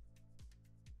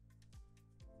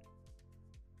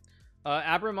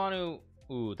 Abramanu.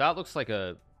 Ooh, that looks like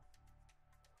a.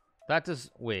 That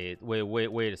does. Wait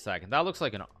a second. That looks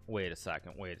like an. Wait a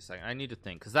second. I need to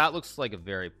think, because that looks like a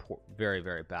very poor,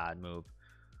 very bad move.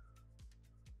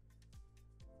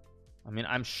 I mean,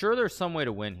 I'm sure there's some way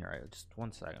to win here. Just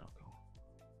 1 second. Okay.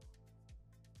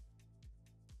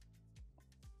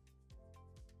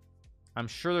 I'm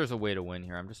sure there's a way to win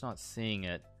here. I'm just not seeing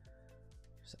it.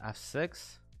 Just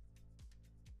f6.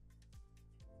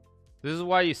 This is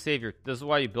why you save your. This is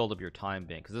why you build up your time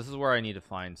bank, because this is where I need to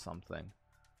find something.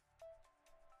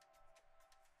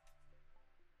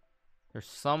 There's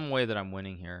some way that I'm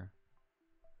winning here.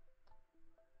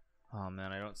 Oh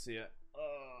man, I don't see it.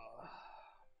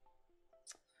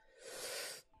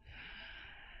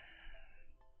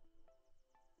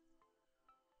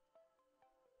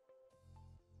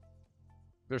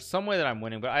 There's some way that I'm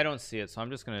winning, but I don't see it, so I'm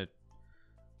just gonna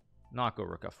not go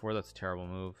rook f4. That's a terrible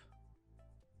move.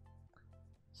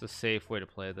 It's a safe way to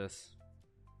play this.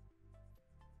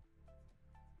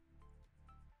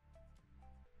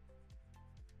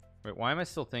 Wait, why am I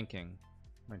still thinking?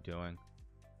 What am I doing?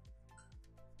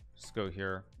 Just go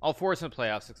here. I'll force him to play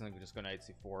f6 and then just go knight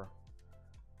c4.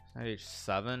 Knight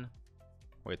h7.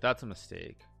 Wait, that's a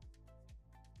mistake.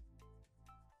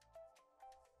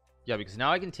 Yeah, because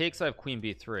now I can take, so I have queen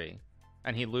b3,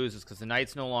 and he loses because the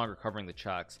knight's no longer covering the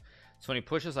checks. So when he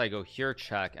pushes, I go here,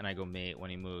 check, and I go mate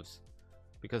when he moves,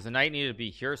 because the knight needed to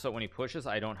be here, so when he pushes,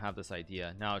 I don't have this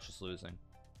idea. Now it's just losing.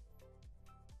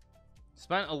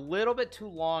 Spent a little bit too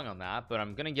long on that, but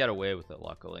I'm gonna get away with it,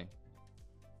 luckily.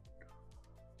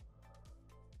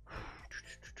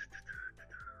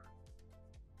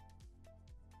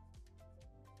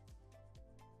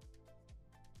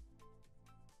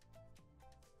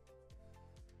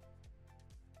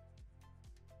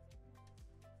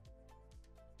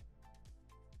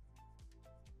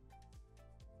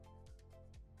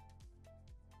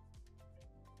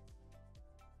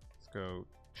 Go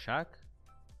check.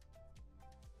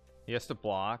 He has to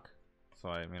block, so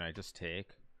I mean I just take.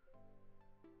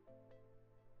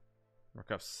 Rook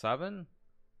f7.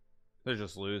 They're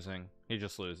just losing. He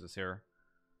just loses here,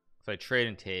 so I trade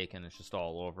and take, and it's just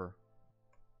all over.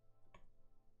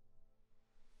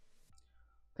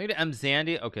 I think to M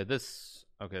Zandy. Okay, this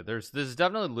is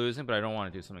definitely losing, but I don't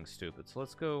want to do something stupid, so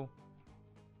let's go.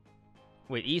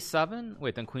 Wait, e7.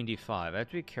 Wait, then queen d5. I have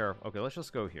to be careful. Okay, let's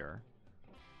just go here.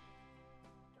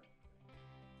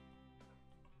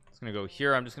 Gonna go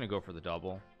here. I'm just gonna go for the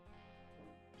double.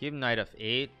 Give him knight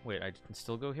f8. Wait, I can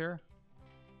still go here.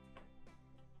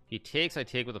 He takes. I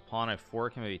take with a pawn. I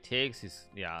fork him. If he takes, he's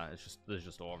this is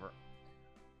just over.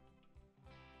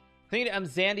 Thank you to M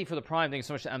Zandy for the prime. Thank you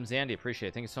so much to M Zandy. Appreciate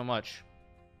it. Thank you so much.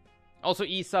 Also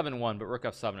e7 won, but rook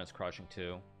f7 is crushing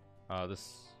too.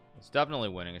 This is definitely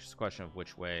winning. It's just a question of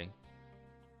which way.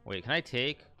 Wait, can I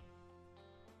take?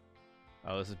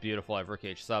 Oh, this is beautiful. I have rook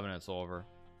h7. It's over.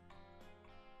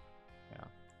 Yeah,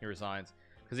 he resigns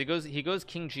because he goes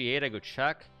king g8. I go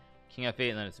check, king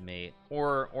f8, and then it's mate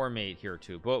or mate here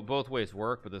too. Both ways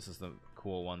work, but this is the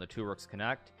cool one. The two rooks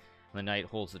connect, and the knight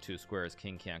holds the two squares.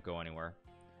 King can't go anywhere.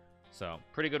 So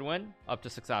pretty good win, up to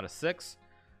 6 out of 6.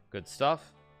 Good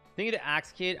stuff. Thinking to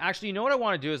Axcade. Actually, you know what I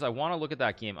want to do is I want to look at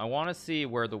that game. I want to see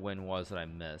where the win was that I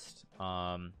missed.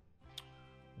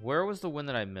 Where was the win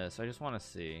that I missed? I just want to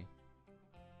see.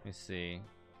 Let me see.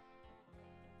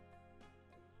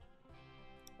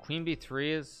 Queen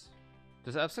b3 is.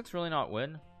 Does f6 really not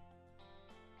win?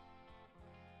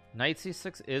 Knight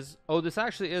c6 is. Oh, this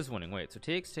actually is winning. Wait, so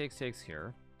takes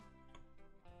here.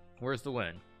 Where's the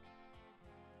win?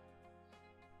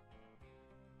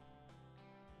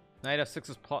 Knight f6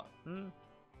 is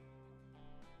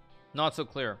not so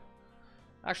clear.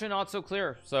 Actually, not so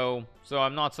clear. So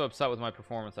I'm not so upset with my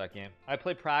performance that game. I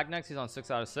play Pragg next. He's on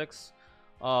 6 out of 6.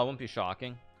 Wouldn't be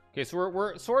shocking. Okay, so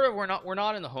we're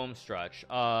not in the home stretch.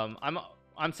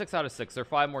 I'm 6 out of 6. There are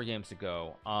 5 more games to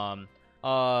go.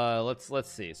 Let's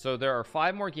see. So there are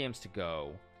 5 more games to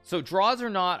go. So draws are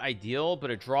not ideal,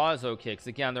 but a draw is okay, because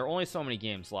again, there are only so many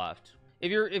games left. If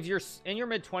you're in your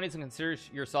mid-20s and consider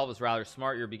yourself as rather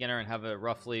smart, you're a beginner and have a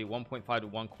roughly 1.5 to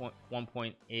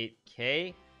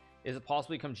 1.8k, is it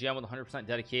possible to become GM with 100%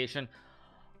 dedication?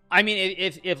 I mean,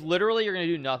 if literally you're gonna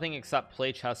do nothing except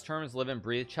play chess terms, live and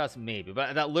breathe chess, maybe,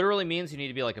 but that literally means you need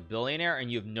to be like a billionaire and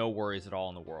you have no worries at all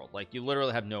in the world. Like, you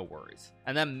literally have no worries,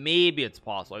 and then maybe it's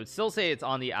possible. I would still say it's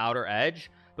on the outer edge,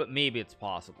 but maybe it's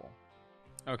possible.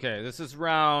 Okay, this is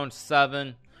round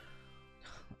 7.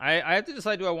 I have to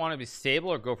decide, do I want to be stable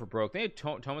or go for broke? Thank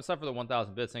you, Thomas, for the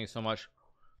 1,000 bits. Thank you so much.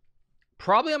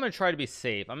 Probably I'm gonna try to be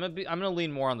safe. I'm gonna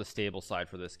lean more on the stable side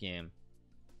for this game.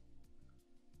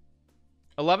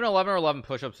 11-11 or 11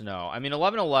 push-ups? No. I mean,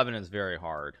 11-11 is very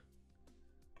hard.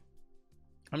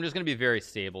 I'm just gonna be very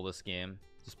stable this game.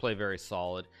 Just play very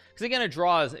solid. Because again, a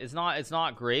draw is it's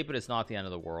not great, but it's not the end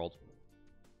of the world.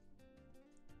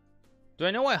 Do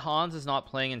I know why Hans is not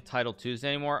playing in Title Tuesday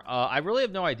anymore? I really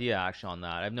have no idea actually on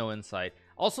that. I have no insight.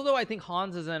 Also, though, I think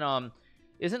Hans is in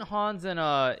isn't Hans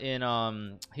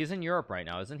in he's in Europe right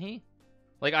now, isn't he?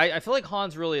 Like, I feel like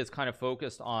Hans really is kind of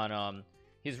focused on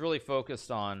he's really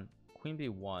focused on Queen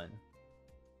B1.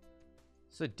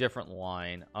 It's a different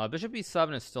line. Bishop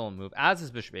B7 is still a move, as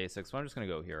is Bishop A6, so I'm just gonna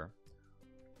go here.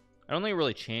 I don't think it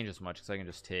really changes much because I can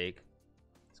just take.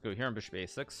 Let's go here on Bishop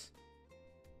A6.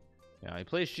 Yeah, he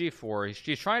plays G4.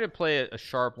 He's trying to play a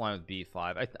sharp line with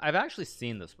B5. I've actually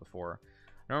seen this before. I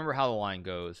don't remember how the line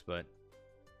goes, but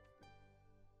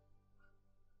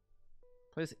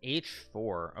plays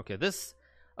H4. Okay, this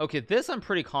I'm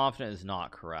pretty confident is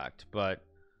not correct, but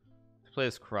to play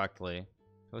this correctly,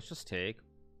 let's just take.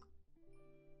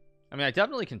 I mean, I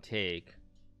definitely can take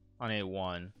on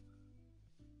A1.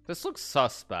 This looks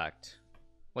suspect,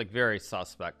 like very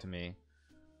suspect to me.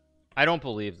 I don't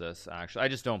believe this, actually. I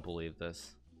just don't believe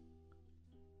this.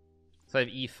 So I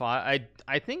have E5.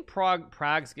 I think Prague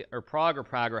or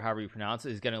however you pronounce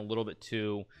it, is getting a little bit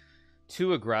too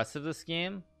aggressive this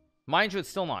game. Mind you, it's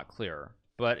still not clear,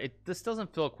 but this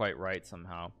doesn't feel quite right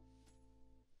somehow.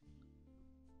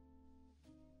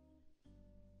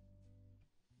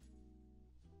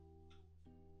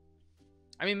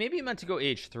 I mean, maybe he meant to go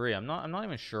H3. I'm not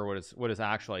even sure what his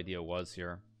actual idea was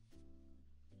here.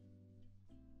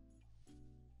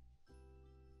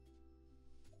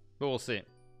 But we'll see.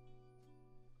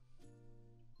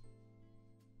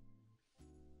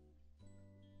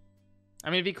 I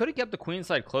mean, if he could have kept the queen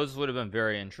side closed, it would have been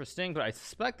very interesting, but I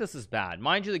suspect this is bad.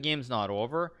 Mind you, the game's not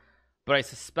over, but I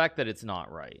suspect that it's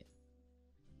not right.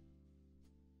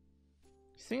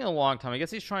 He's thinking a long time. I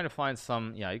guess he's trying to find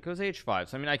some. Yeah, he goes H5.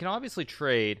 So I mean, I can obviously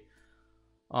trade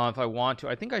if I want to.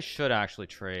 I think I should actually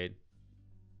trade.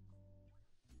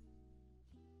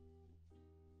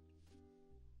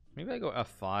 Maybe I go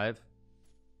F5.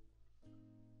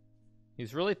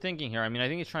 He's really thinking here. I mean, I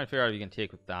think he's trying to figure out if he can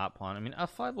take with that pawn. I mean,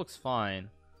 F5 looks fine.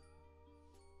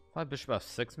 5 bishop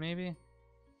F6 maybe.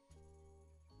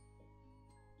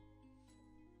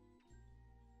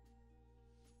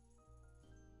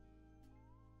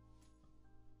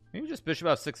 Maybe just bishop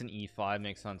F6 and E5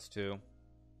 makes sense too.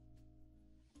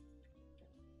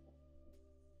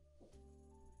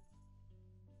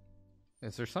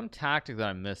 Is there some tactic that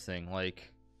I'm missing?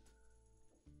 Like,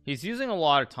 he's using a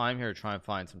lot of time here to try and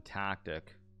find some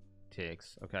tactic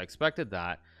takes. Okay, I expected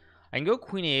that. I can go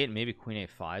queen a8, maybe queen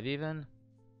a5 even.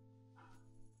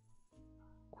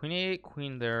 Queen a8,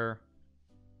 queen there.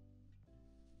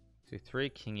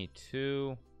 C3, king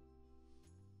e2.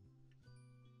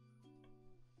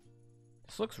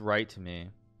 This looks right to me.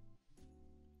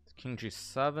 King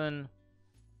g7.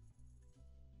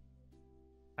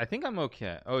 I think I'm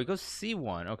okay. Oh, he goes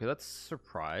c1. Okay, that's a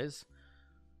surprise.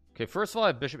 Okay, first of all, I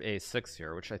have bishop a6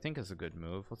 here, which I think is a good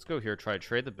move. Let's go here, try to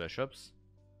trade the bishops,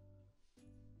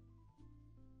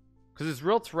 because his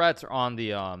real threats are on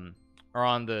the on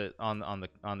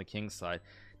the king's side.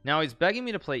 Now he's begging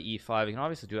me to play e5. He can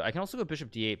obviously do it. I can also go bishop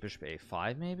d8, bishop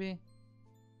a5 maybe.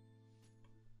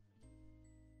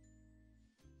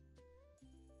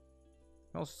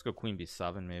 Let's just go queen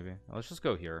b7 maybe. Let's just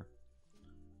go here.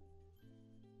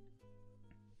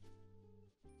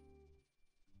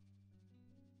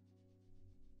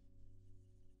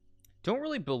 Don't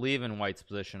really believe in white's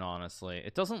position, honestly.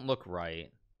 It doesn't look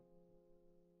right.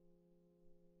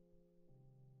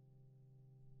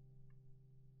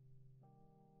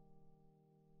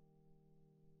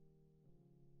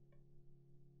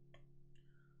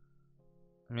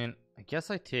 I mean, I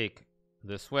guess I take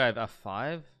this way. I have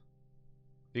f5. If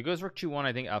he goes rook g1,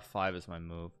 I think f5 is my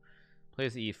move.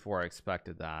 Plays e4. I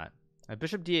expected that. I have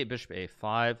bishop d8, bishop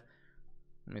a5.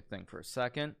 Let me think for a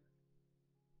second.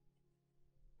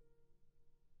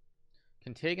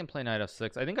 Can take and play knight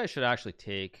f6. I think I should actually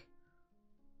take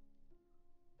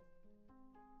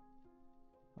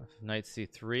knight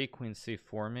c3, queen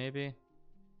c4 maybe.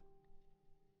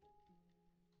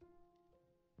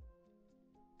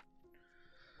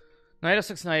 Knight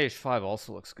f6, knight h5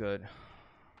 also looks good.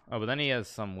 Oh, but then he has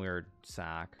some weird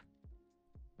sack.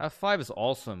 f5 is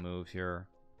also a move here.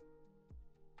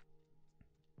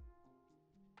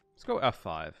 Let's go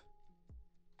f5.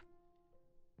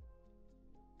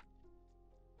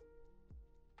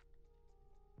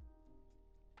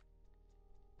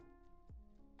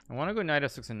 I want to go knight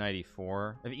f6 and knight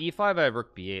e4. If e5, I have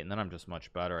rook b8, and then I'm just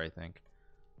much better, I think.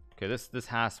 Okay, this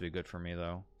has to be good for me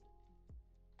though.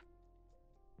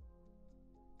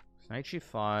 So knight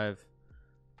g5.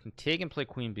 Can take and play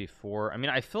queen b4. I mean,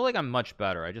 I feel like I'm much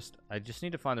better. I just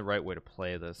need to find the right way to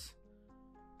play this.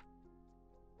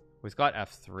 He's got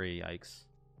f3. Yikes.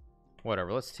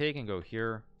 Whatever. Let's take and go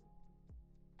here.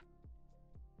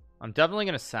 I'm definitely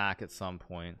gonna sack at some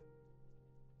point.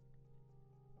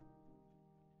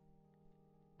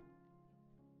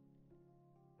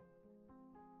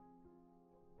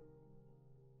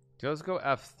 Let's go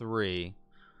f3.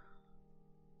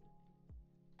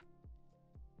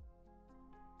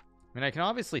 I mean, I can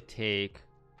obviously take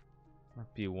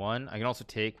b1. I can also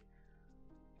take.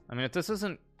 I mean, if this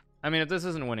isn't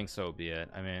winning, so be it.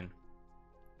 I mean,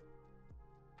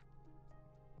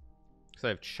 because I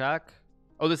have check.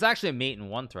 Oh, this is actually a mate in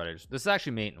one thread. This is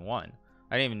actually mate in one.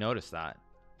 I didn't even notice that.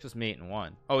 It's just mate in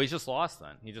one. Oh, he's just lost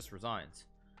then. He just resigns.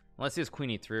 Unless he has queen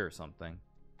e3 or something.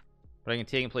 But I can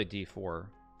take and play d4.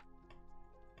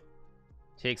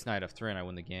 Takes knight f3 and I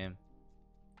win the game.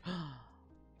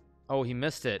 Oh, he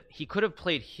missed it. He could have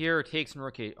played here, takes and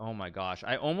rook 8. Oh my gosh,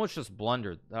 I almost just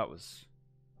blundered. That was,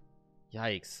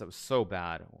 yikes, that was so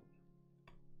bad.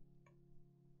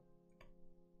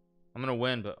 I'm gonna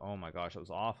win, but oh my gosh, that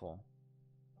was awful.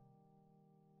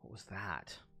 What was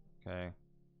that? Okay,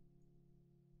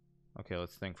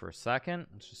 let's think for a second.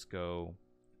 Let's just go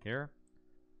here.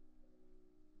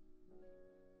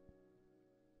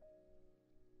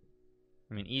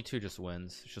 I mean, e2 just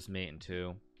wins. It's just mate in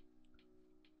 2.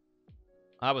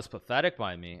 That was pathetic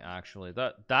by me, actually.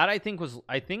 That I think was,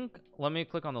 let me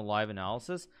click on the live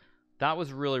analysis. That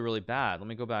was really bad. Let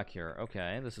me go back here.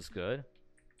 Okay, this is good.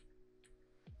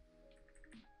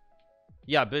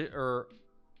 Yeah, but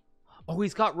oh,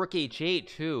 he's got rook h8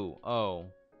 too. Oh.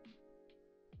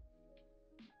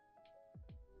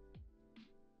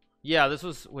 Yeah, this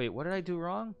was, wait, what did I do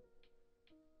wrong?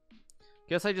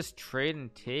 Guess I just trade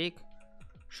and take.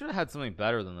 Should have had something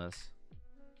better than this.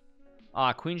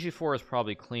 Queen g4 is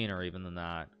probably cleaner even than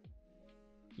that.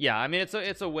 Yeah, I mean,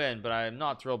 it's a win, but I'm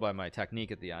not thrilled by my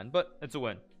technique at the end, but it's a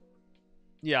win.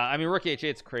 Yeah, I mean, rook h8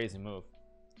 is a crazy move.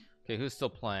 Okay, who's still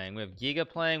playing? We have Giga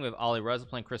playing. We have Ali Reza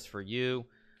playing. Christopher Yu.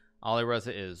 Ali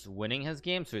Reza is winning his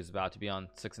game, so he's about to be on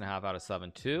 6.5 out of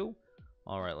 7 too.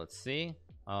 All right, let's see.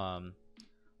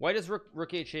 Why does rook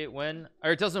h8 win?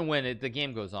 Or it doesn't win. The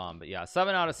game goes on, but yeah,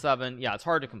 7 out of 7. Yeah, it's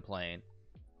hard to complain.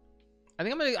 I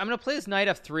think I'm gonna play this knight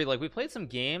f3. Like, we played some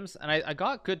games and I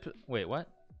got good. Wait, what?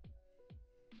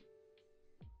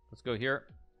 Let's go here.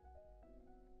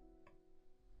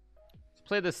 Let's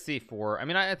play this c4. I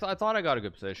mean, I thought I got a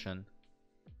good position.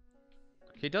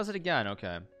 Okay, he does it again.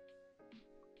 Okay,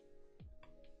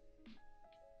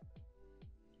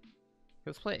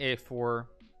 let's play a4.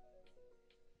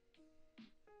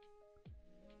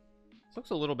 This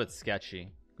looks a little bit sketchy.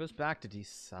 Goes back to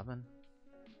d7.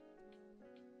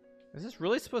 Is this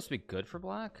really supposed to be good for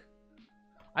black?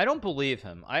 I don't believe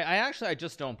him. I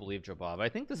just don't believe Jobava. I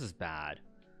think this is bad.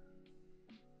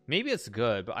 Maybe it's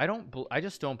good, but I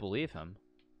just don't believe him.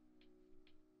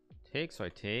 Take, so I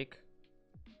take.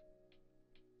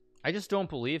 I just don't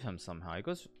believe him somehow. He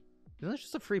goes, isn't this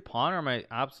just a free pawn, or am I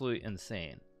absolutely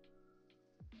insane?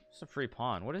 Just a free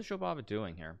pawn. What is Jobava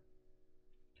doing here?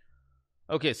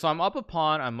 Okay, so I'm up a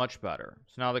pawn. I'm much better.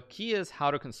 So now the key is how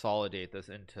to consolidate this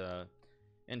into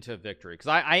victory, because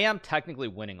I am technically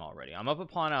winning already. I'm up a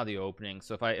pawn out of the opening,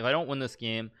 so if I don't win this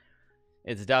game,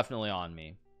 it's definitely on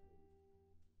me.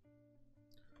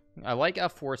 I like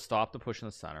f4, stop the push in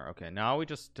the center. Okay, now we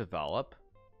just develop.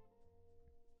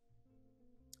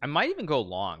 I might even go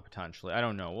long potentially. I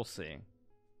don't know, we'll see.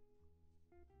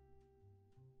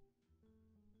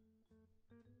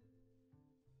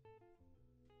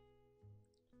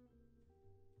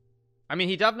 I mean,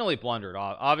 he definitely blundered.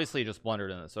 Obviously he just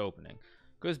blundered in this opening.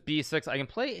 Goes b6. I can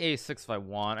play a6 if I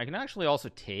want. I can actually also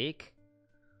take.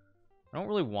 I don't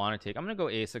really want to take. I'm gonna go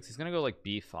a6. He's gonna go like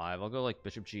b5. I'll go like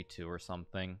bishop g2 or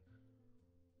something.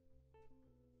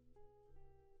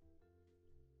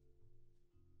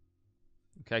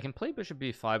 Okay, I can play bishop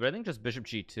b5, but I think just bishop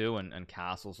g2 and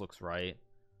castles looks right.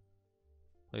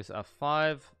 Plays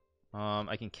f5.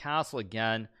 I can castle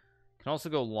again. Can also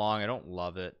go long. I don't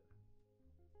love it.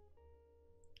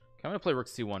 Okay, I'm gonna play rook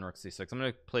c1, rook c6. I'm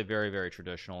gonna play very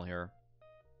traditional here.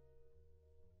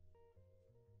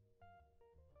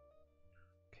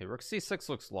 Okay, rook c6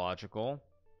 looks logical.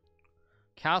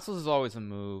 Castles is always a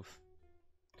move.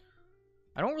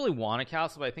 I don't really want a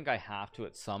castle, but I think I have to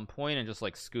at some point, and just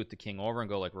like scoot the king over and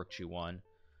go like rook g1.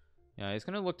 Yeah, he's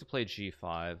gonna look to play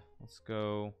g5. Let's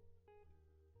go.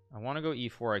 I want to go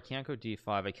e4. I can't go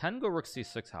d5. I can go rook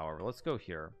c6, however. Let's go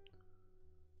here.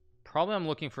 Probably I'm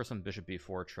looking for some bishop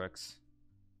b4 tricks.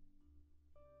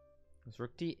 It's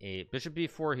rook d8. Bishop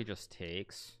b4, he just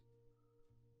takes.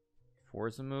 4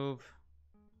 is a move.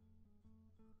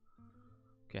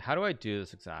 Okay, how do I do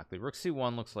this exactly? Rook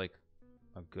c1 looks like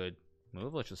a good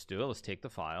move. Let's just do it. Let's take the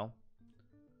file.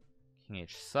 King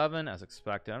h7 as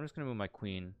expected. I'm just going to move my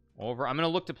queen over. I'm going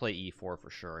to look to play e4 for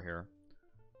sure here.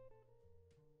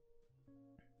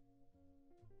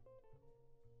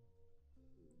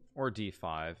 Or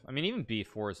d5. I mean, even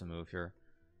b4 is a move here.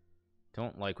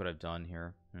 Don't like what I've done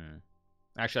here.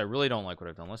 Actually, I really don't like what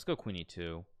I've done. Let's go queen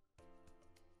e2.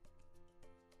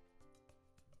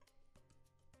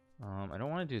 I don't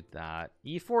want to do that.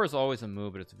 e4 is always a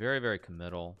move, but it's very, very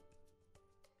committal.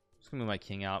 Just gonna move my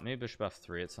king out. Maybe bishop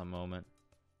f3 at some moment.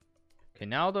 Okay,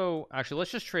 now though, actually,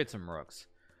 let's just trade some rooks.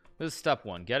 This is step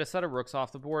one. Get a set of rooks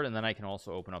off the board, and then I can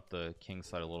also open up the king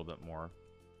side a little bit more.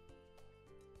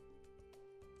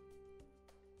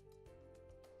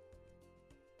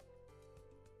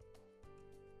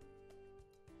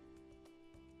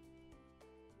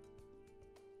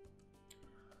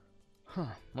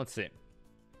 Let's see.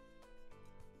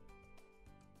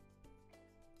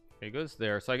 Okay, he goes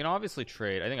there, so I can obviously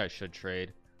trade. I think I should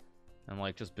trade, and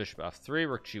like just bishop f3,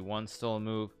 rook g1 still a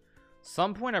move.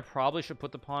 Some point I probably should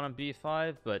put the pawn on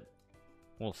b5, but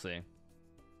we'll see.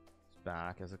 It's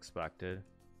back as expected.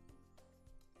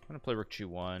 I'm gonna play rook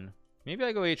g1. Maybe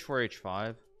I go h4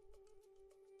 h5.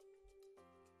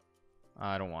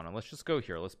 I don't want to. Let's just go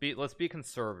here. Let's be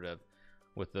conservative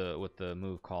with the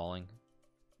move calling.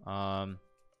 Don't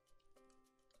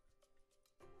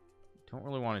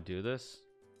really want to do this,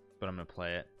 but I'm gonna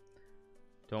play it.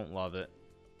 Don't love it.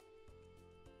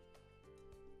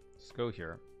 Let's go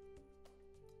here.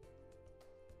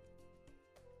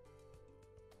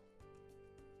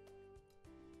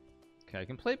 Okay, I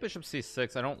can play bishop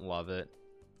c6. I don't love it.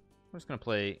 I'm just gonna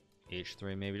play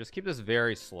h3 maybe. Just keep this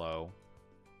very slow.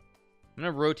 I'm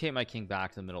gonna rotate my king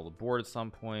back to the middle of the board at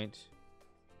some point.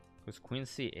 Goes queen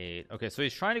c8. Okay, so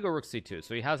he's trying to go rook c2,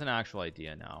 so he has an actual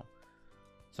idea now.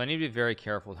 So I need to be very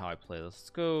careful with how I play this.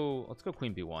 Let's go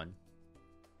queen b1.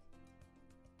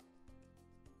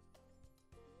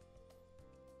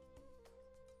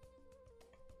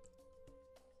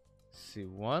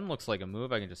 c1 looks like a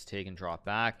move. I can just take and drop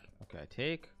back. Okay, I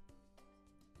take.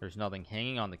 There's nothing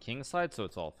hanging on the king side, so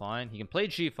it's all fine. He can play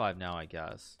g5 now, I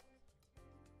guess.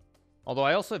 Although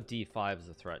I also have d5 as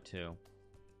a threat too.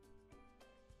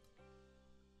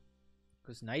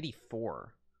 Goes knight e4.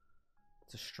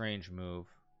 It's a strange move.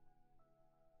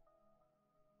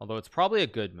 Although it's probably a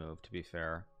good move, to be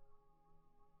fair.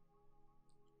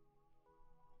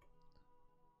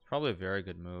 It's probably a very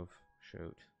good move.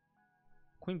 Shoot.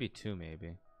 Queen b2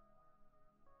 maybe.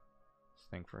 Let's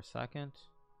think for a second.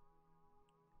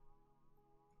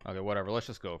 Okay, whatever. Let's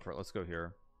just go for it. Let's go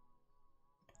here.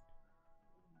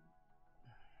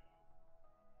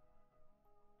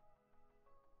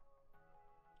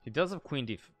 He does have queen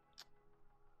d.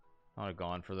 I would have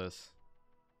gone for this.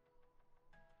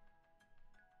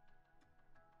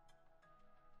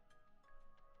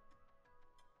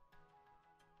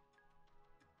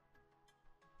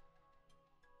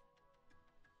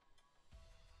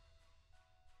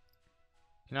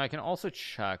 You know, I can also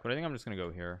check, but I think I'm just going to go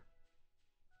here.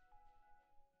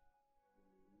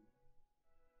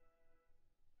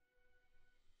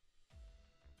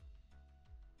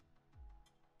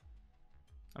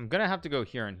 I'm going to have to go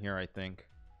here and here, I think.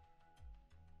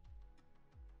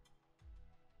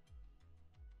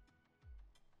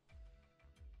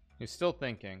 He's still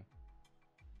thinking.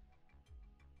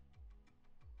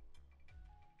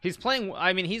 He's playing,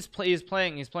 I mean, he's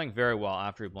playing very well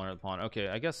after he blundered the pawn. Okay,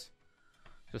 I guess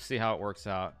just see how it works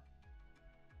out.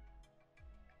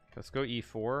 Let's go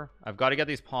e4. I've got to get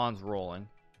these pawns rolling.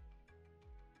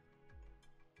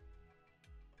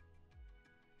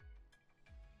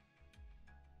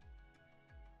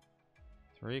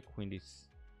 Three, queen d.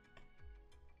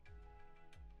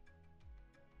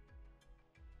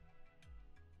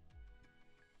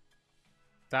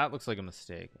 That looks like a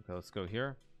mistake. Okay, let's go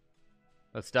here.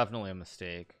 That's definitely a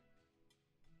mistake.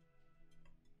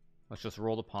 Let's just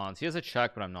roll the pawns. He has a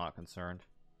check, but I'm not concerned.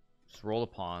 Just roll the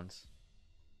pawns.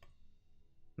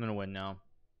 I'm gonna win now.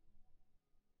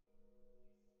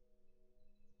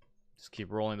 Just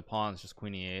keep rolling the pawns. Just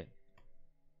queen e8.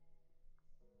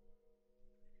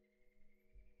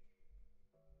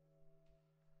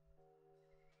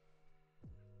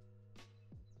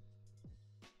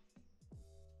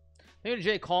 Thank you to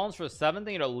Jay Collins for the 7th.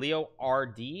 Thank you to Leo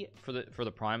RD for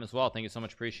the prime as well. Thank you so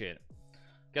much, appreciate it.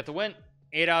 Get the win.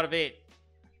 8 out of 8.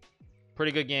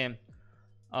 Pretty good game.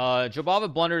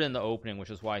 Jobava blundered in the opening, which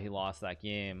is why he lost that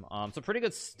game. So pretty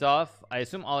good stuff. I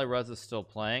assume Alireza is still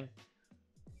playing.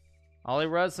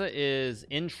 Alireza is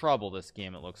in trouble this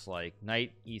game, it looks like.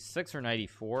 Knight e6 or knight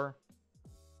e4.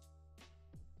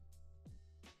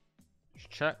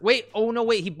 Check. Wait, oh no,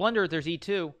 wait, he blundered. There's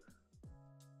e2.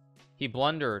 He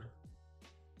blundered.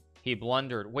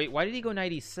 Wait, why did he go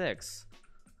knight e6?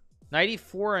 Knight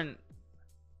e4 and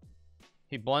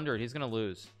he blundered. He's gonna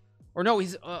lose. Or no,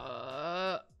 he's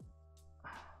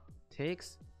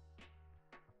takes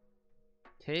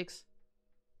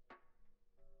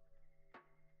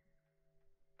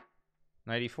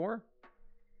knight e4.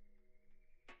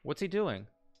 What's he doing?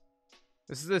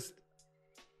 This.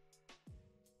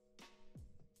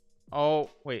 Oh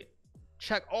wait,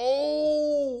 check.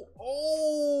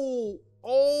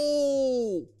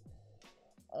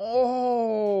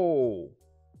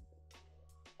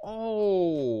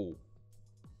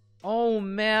 Oh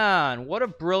man, what a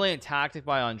brilliant tactic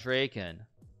by Andreikin.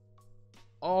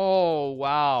 Oh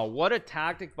wow, what a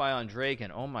tactic by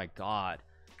Andreikin. Oh my god.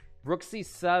 Rook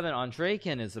c7.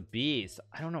 Andreikin is a beast.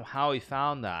 I don't know how he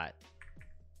found that.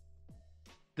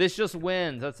 This just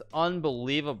wins. That's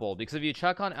unbelievable, because if you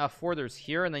check on f4, there's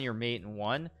here and then your mate in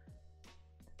 1,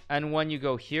 and when you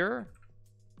go here,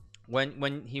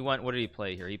 when he went, what did he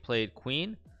play here? He played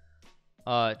queen,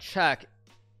 check.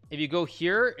 If you go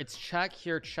here, it's check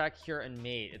here, and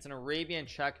mate. It's an Arabian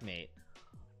checkmate.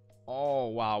 Oh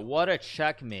wow, what a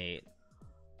checkmate.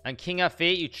 And king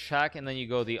f8, you check and then you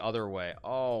go the other way.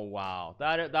 Oh wow,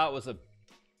 that was a,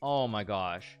 oh my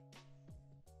gosh,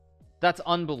 that's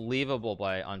unbelievable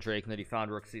by Andreikin that he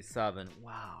found rook c7.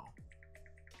 Wow,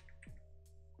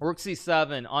 rook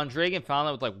c7. Andreikin found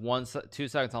that with like 2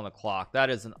 seconds on the clock. That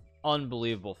is an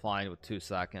unbelievable find with 2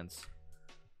 seconds.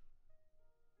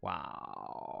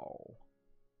 Wow.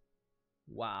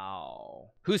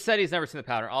 Who said he's never seen the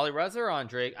pattern? Alireza or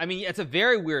Andreikin? I mean, it's a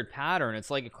very weird pattern. It's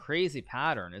like a crazy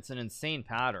pattern. It's an insane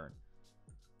pattern.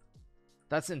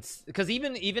 That's because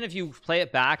even if you play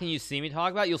it back and you see me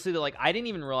talk about it, you'll see that like I didn't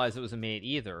even realize it was a mate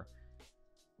either.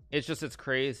 It's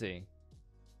crazy.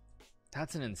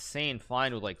 That's an insane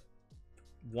find with like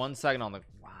 1 second on the,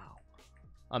 wow,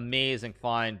 amazing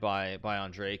find by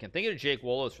Andreikin. Thank you to Jake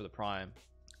Wolos for the prime.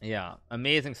 Yeah,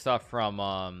 amazing stuff from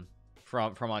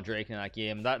Andreikin in that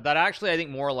game. That actually I think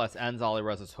more or less ends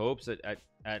Alireza's hopes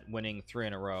at winning 3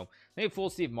 in a row. Thank you full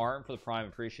Steve Martin for the prime,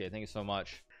 appreciate it. Thank you so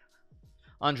much.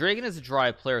 Andreikin is a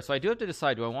dry player, so I do have to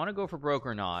decide, do I want to go for broke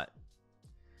or not?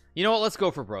 You know what, let's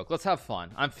go for broke. Let's have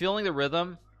fun. I'm feeling the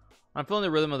rhythm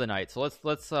of the night, so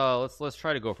let's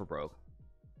try to go for broke.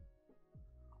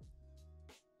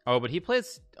 Oh, but he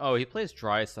plays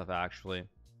dry stuff actually.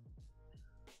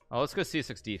 Oh, let's go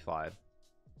c6 d5.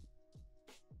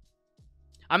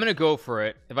 I'm gonna go for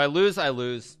it. If I lose, I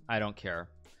lose. I don't care.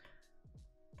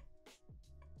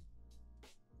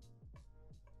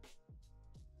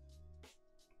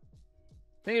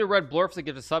 Thank you to Red Blurf that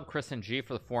gives a sub. Chris and G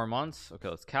for the 4 months. Okay,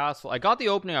 let's castle. I got the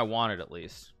opening I wanted at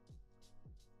least.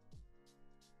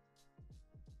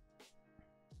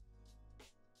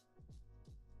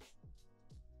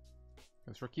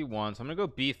 It's rook e1, so I'm gonna go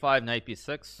b5, knight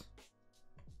b6.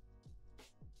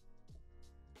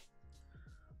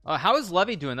 How is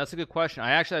Levy doing? That's a good question.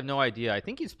 I actually have no idea. I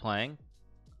think he's playing.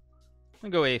 I'm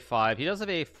gonna go a5. He does have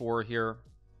a4 here,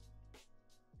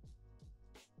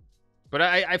 but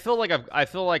I feel like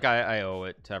I owe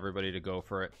it to everybody to go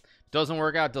for it. Doesn't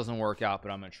work out, but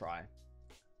I'm gonna try.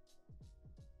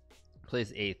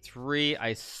 Plays a3. I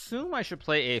assume I should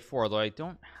play a4, though I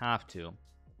don't have to.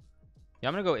 Yeah,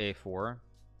 I'm gonna go a4.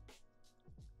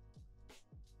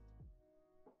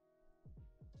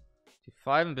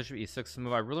 d5 and bishop e6 to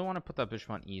move. I really want to put that bishop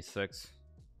on e6.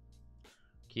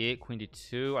 k8, queen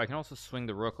d2. I can also swing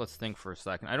the rook. Let's think for a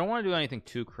second. I don't want to do anything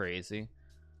too crazy.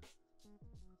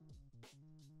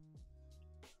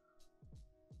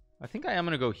 I think I am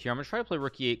going to go here. I'm going to try to play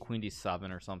rook e8, queen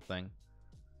d7 or something.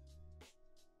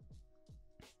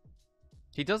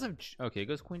 He does have, okay, he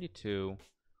goes queen d2.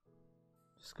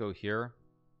 Just go here.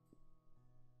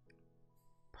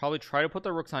 Probably try to put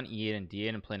the rooks on e8 and d8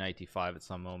 and play knight d5 at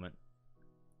some moment.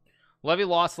 Levy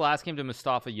lost the last game to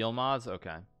Mustafa Yilmaz.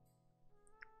 Okay.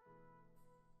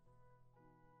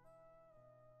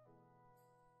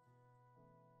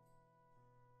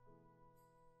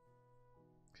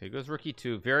 Okay, goes rook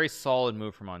e2. Very solid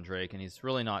move from Andreikin. He's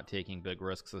really not taking big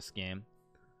risks this game.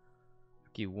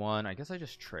 Rook e1. I guess I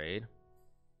just trade.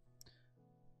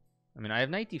 I mean, I have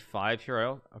knight d5 here.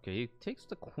 Okay, he takes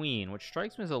the queen, which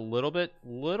strikes me as a little bit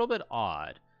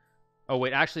odd. Oh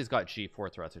wait, actually he's got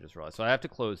g4 threats, I just realized. So I have to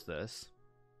close this.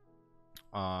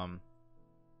 Probably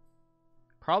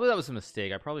that was a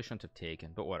mistake. I probably shouldn't have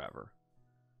taken, but whatever.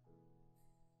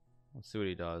 Let's see what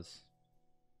he does.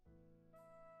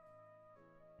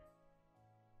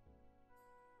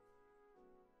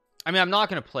 I mean, I'm not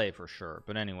going to play for sure,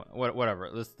 but anyway, whatever.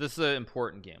 This is an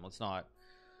important game. Let's not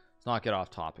get off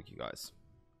topic, you guys.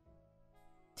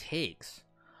 Takes.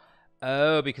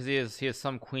 Oh, because he has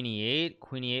some queen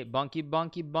e8, bunky.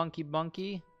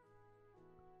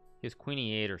 He has queen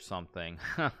e8 or something.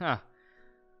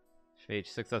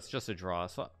 h6, that's just a draw.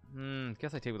 So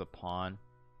guess I take with a pawn.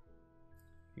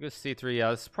 He goes c3.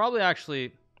 Yeah, this is probably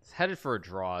actually, it's headed for a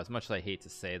draw, as much as I hate to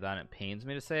say that, and it pains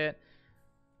me to say it.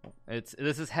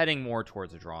 This is heading more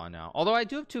towards a draw now. Although I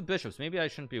do have 2 bishops. Maybe I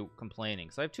shouldn't be complaining,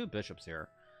 because I have 2 bishops here.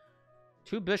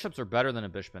 2 bishops are better than a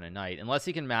bishop and a knight, unless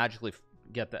he can magically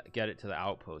get it to the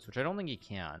outpost, which I don't think he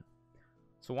can.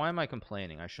 So why am I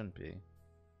complaining? I shouldn't be.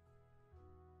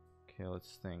 Okay,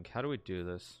 let's think. How do we do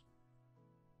this?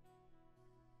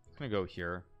 I'm gonna go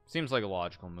here. Seems like a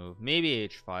logical move. Maybe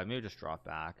h5. Maybe just drop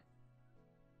back.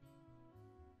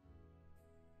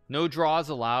 No draws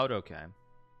allowed. Okay.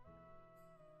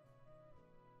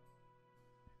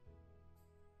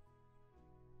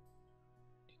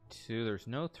 There's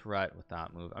no threat with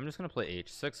that move. I'm just going to play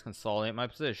h6, consolidate my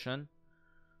position.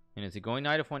 And is he going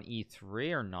knight f1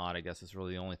 e3 or not? I guess is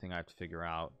really the only thing I have to figure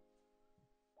out.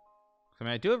 I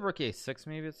mean, I do have rook a6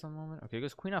 maybe at some moment. Okay, he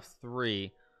goes queen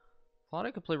f3. Thought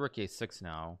I could play rook a6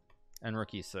 now. And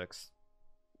rook e6.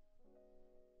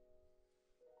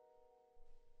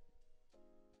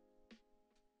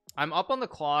 I'm up on the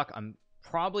clock. I'm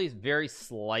probably very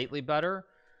slightly better.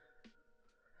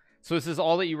 So this is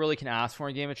all that you really can ask for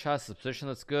in a game of chess. The position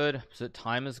that's good,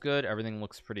 time is good, everything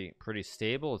looks pretty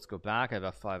stable. Let's go back. I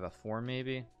have f5, f4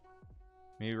 maybe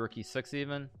rook e6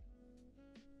 even.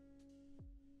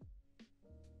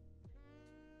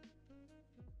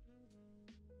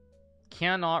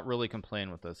 Cannot really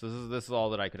complain with this. This is all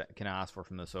that I can ask for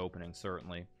from this opening,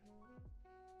 certainly.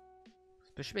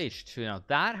 Bishop h2. Now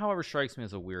that, however, strikes me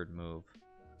as a weird move.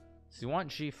 So you want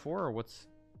g4 or what's?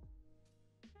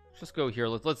 Let's just go here.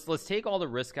 Let's take all the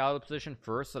risk out of the position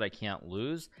first so that I can't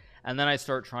lose, and then I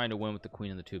start trying to win with the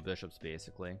queen and the 2 bishops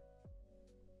basically.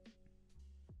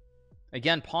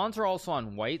 Again, pawns are also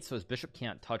on white, so his bishop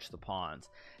can't touch the pawns.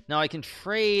 Now I can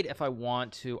trade if I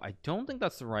want to. I don't think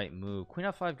that's the right move. Queen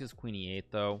f5 gives queen e8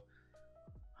 though.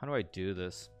 How do I do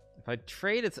this? If I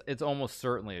trade, it's almost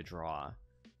certainly a draw.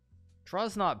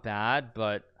 Draw's not bad,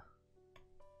 but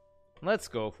let's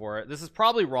go for it. This is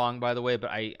probably wrong, by the way, but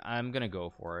I'm gonna go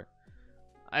for it.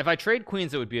 If I trade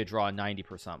queens, it would be a draw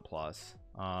 90% plus.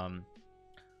 I don't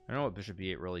know what bishop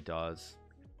e8 really does.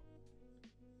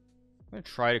 I'm gonna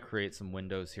try to create some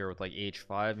windows here with like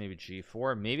h5, maybe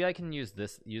g4. Maybe I can use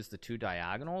the 2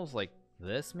 diagonals like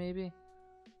this, maybe.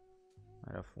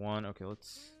 Knight f1. Okay,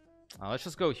 let's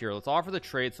just go here. Let's offer the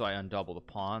trade so I undouble the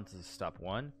pawns. This is step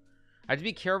 1. I have to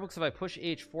be careful because if I push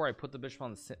h4, I put the bishop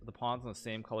on the pawns on the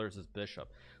same colors as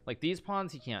bishop. Like these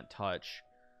pawns he can't touch.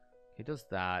 He does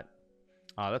that.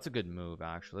 That's a good move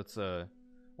actually. That's a,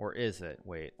 or is it?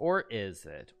 Wait, or is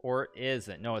it? Or is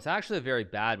it? No, it's actually a very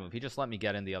bad move. He just let me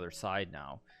get in the other side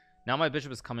now. Now my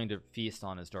bishop is coming to feast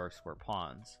on his dark square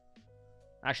pawns.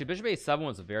 Actually, bishop a7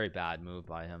 was a very bad move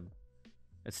by him.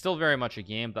 It's still very much a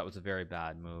game, but that was a very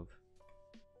bad move.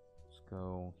 Let's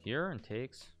go here and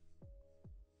takes.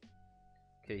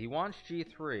 Okay, he wants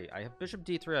g3. I have bishop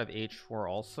d3. I have h4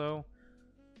 also.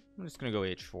 I'm just gonna go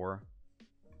h4.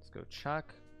 Let's go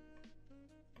check.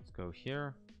 Let's go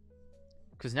here,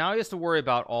 because now he has to worry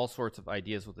about all sorts of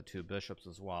ideas with the 2 bishops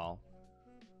as well.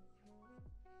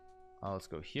 Let's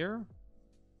go here.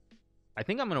 I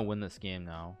think I'm gonna win this game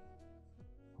now,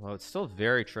 although it's still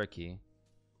very tricky.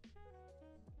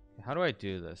 How do I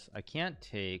do this? I can't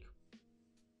take.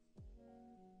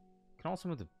 I can also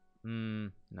move the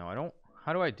no, I don't.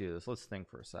 How do I do this? Let's think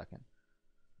for a second.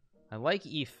 I like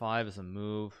e5 as a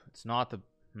move. It's not the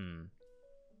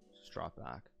just drop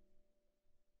back.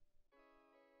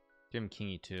 Give him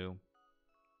king e2.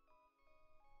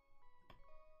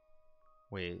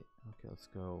 Wait, okay, let's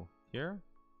go here.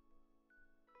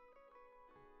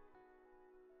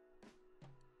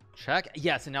 Check.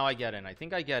 Yes, and now I get in. I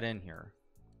think I get in here.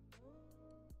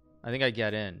 I think I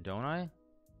get in, don't I?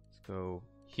 Let's go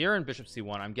here and bishop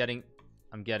c1. I'm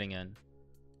getting in.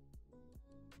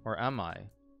 Or am I?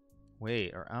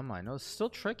 Wait, or am I? No, it's still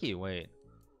tricky. Wait.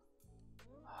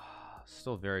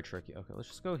 Still very tricky. Okay, let's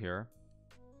just go here.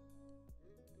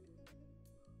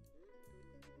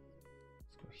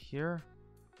 here.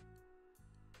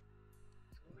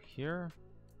 Let's go here.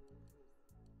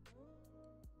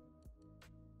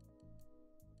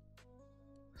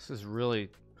 This is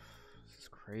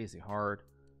crazy hard.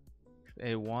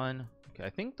 A1. Okay, I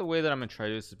think the way that I'm gonna try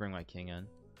to do this is bring my king in.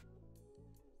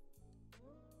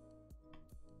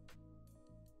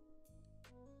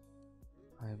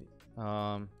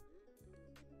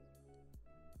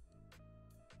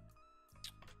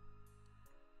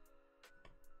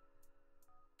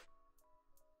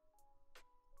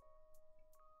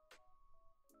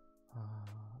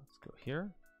 Let's go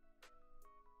here.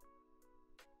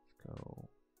 Let's go.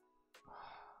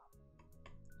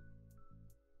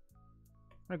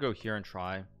 I'm gonna go here and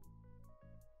try.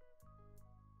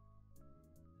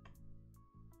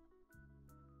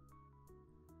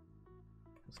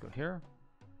 Let's go here.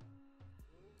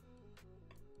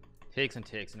 Takes and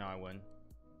takes. Now I win.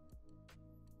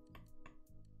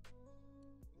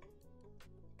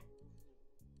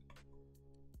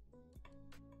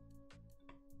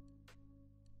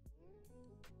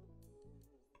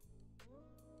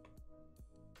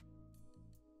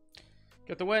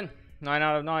 Get the win. 9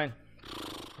 out of 9.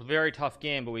 Very tough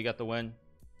game, but we got the win.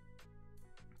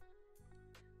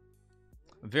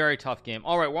 Very tough game.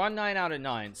 All right, we're on 9 out of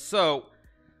 9. So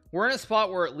we're in a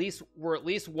spot where we're at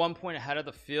least 1 point ahead of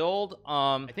the field.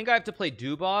 I think I have to play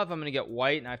Dubov. I'm gonna get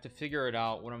white, and I have to figure it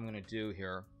out what I'm gonna do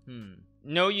here.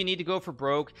 No, you need to go for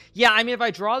broke. Yeah, I mean, if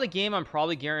I draw the game, I'm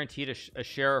probably guaranteed a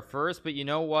share of first. But you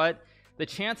know what? The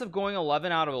chance of going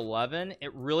 11 out of 11,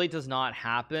 it really does not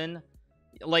happen.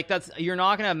 Like, you're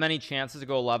not gonna have many chances to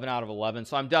go 11 out of 11,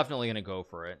 so I'm definitely gonna go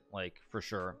for it, like, for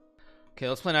sure. Okay,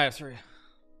 let's play knight f3.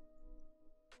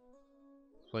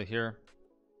 Let's play here.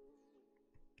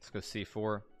 Let's go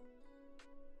c4.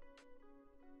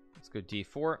 Let's go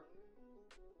d4.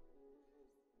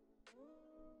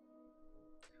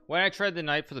 When I tried the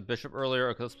knight for the bishop earlier,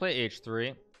 okay, let's play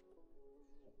h3.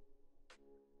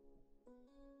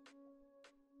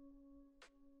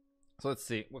 So let's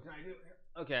see, what can I do here?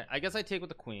 Okay, I guess I take with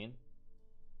the queen.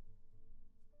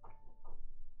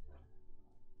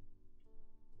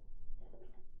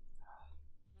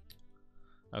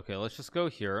 Okay, let's just go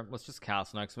here. Let's just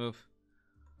castle next move.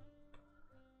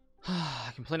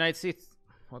 I can play knight c.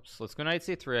 Whoops, let's go knight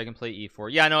c3. I can play e4.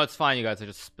 Yeah, no, it's fine, you guys. I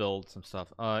just spilled some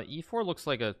stuff. E4 looks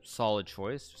like a solid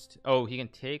choice. Oh, he can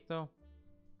take though.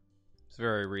 It's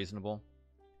very reasonable.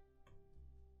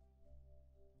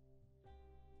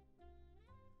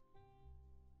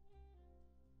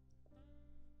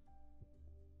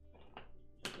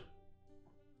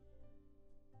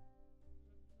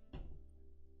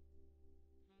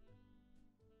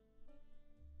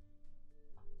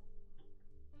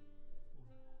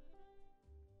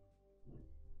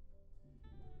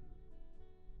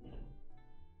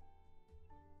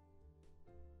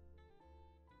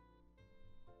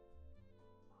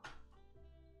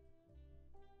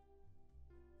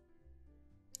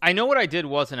 I know what I did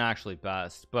wasn't actually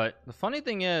best, but the funny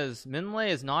thing is Minlay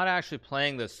is not actually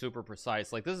playing this super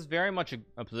precise. Like, this is very much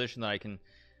a position that I can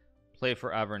play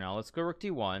forever now. Let's go rook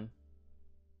d1.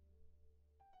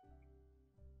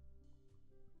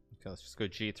 Okay, let's just go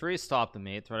g3, stop the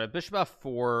mate threat. I have bishop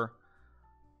f4.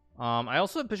 I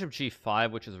also have bishop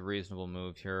g5, which is a reasonable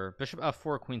move here. Bishop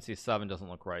f4, queen c7 doesn't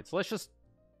look right, so let's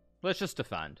just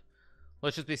defend.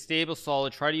 Let's just be stable,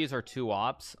 solid, try to use our two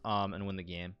ops and win the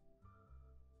game.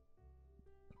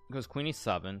 Goes queen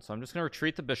e7, so I'm just going to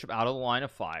retreat the bishop out of the line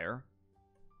of fire.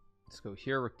 Let's go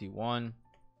here, rook d1.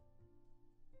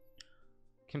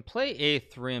 Can play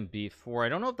a3 and b4. I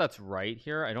don't know if that's right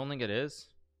here. I don't think it is.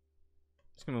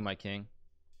 Just gonna move my king.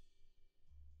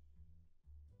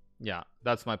 Yeah,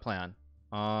 that's my plan.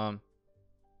 Let's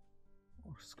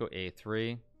go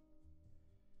a3.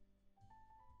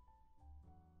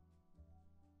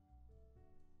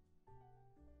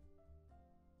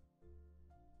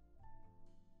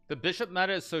 The bishop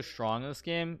meta is so strong in this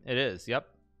game. It is, yep.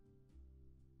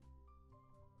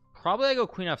 Probably I go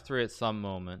queen f3 at some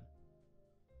moment.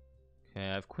 Okay,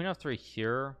 I have queen f3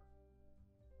 here.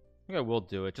 I think I will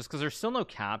do it just because there's still no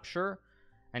capture,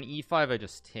 and e5 I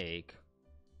just take.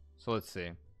 So let's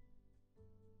see.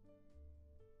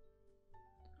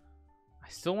 I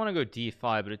still want to go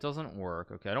d5, but it doesn't work.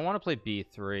 Okay, I don't want to play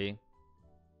b3.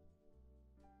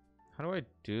 How do I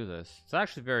do this? It's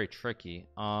actually very tricky.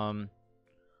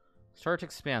 Start to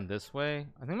expand this way.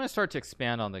 I think I'm gonna start to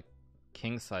expand on the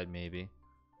king side. Maybe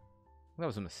that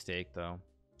was a mistake though.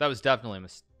 That was definitely a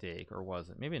mistake, or was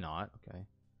it? Maybe not. Okay,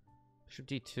 bishop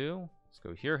d2. Let's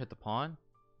go here, hit the pawn.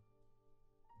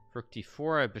 Rook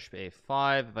d4. I have bishop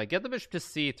a5. If I get the bishop to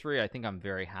c3, I think I'm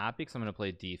very happy because I'm gonna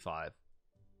play d5.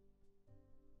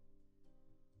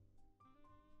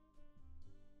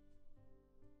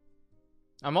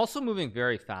 I'm also moving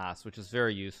very fast, which is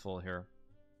very useful here.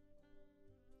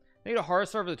 Thank you to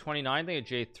Harstar for the 29. Thank you to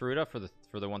Jay Thruda for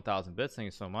the 1000 bits. Thank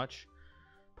you so much.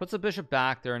 Puts the bishop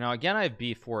back there. Now again I have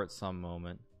b4 at some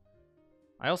moment.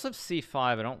 I also have c5.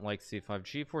 I don't like c5.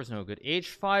 g4 is no good.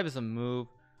 h5 is a move.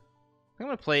 I'm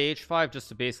gonna play h5 just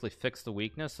to basically fix the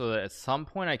weakness so that at some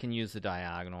point I can use the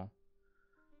diagonal.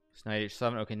 It's knight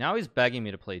h7. Okay, now he's begging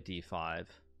me to play d5.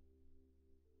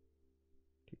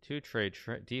 d2 trade,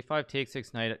 d5 takes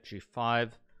 6, knight at g5.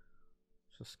 Let's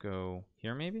just go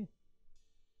here maybe.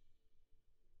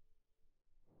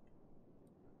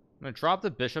 I'm gonna drop the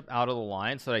bishop out of the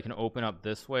line so that I can open up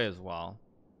this way as well.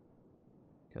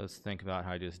 Okay, let's think about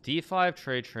how I do this.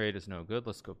 d5 trade is no good.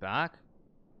 Let's go back.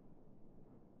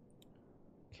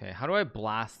 Okay, how do I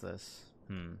blast this?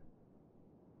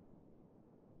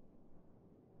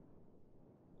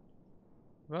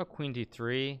 What about queen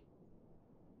d3?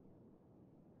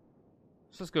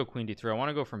 Let's just go queen d3. I want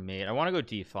to go for mate. I want to go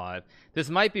d5. This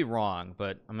might be wrong,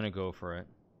 but I'm gonna go for it.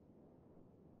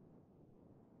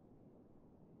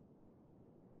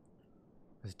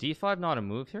 Is d5 not a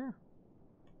move here?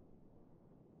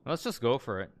 Let's just go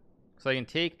for it. Because I can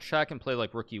take check and play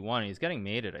like rook e1. He's getting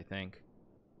mated, I think.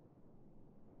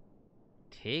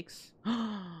 Takes?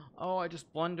 Oh, I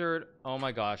just blundered. Oh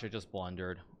my gosh, I just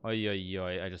blundered. I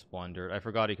just blundered. I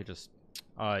forgot he could just...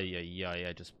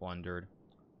 I just blundered.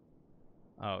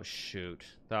 Oh, shoot.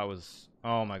 That was...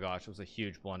 Oh my gosh, it was a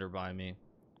huge blunder by me.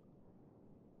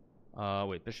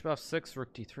 Wait, bishop f6,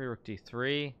 rook d3, rook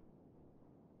d3.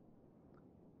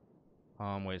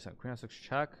 Wait a second. Queen f6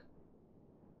 check.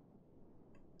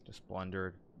 Just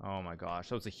blundered. Oh my gosh,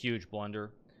 that was a huge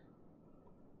blunder.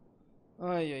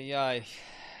 Okay.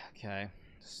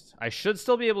 I should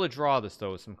still be able to draw this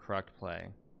though with some correct play.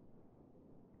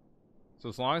 So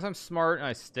as long as I'm smart and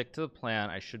I stick to the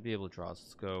plan, I should be able to draw.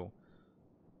 Let's go.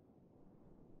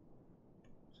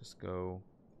 Just go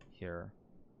here.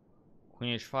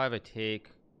 Queen h5 I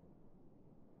take.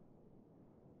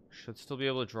 Should still be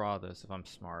able to draw this if I'm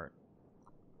smart.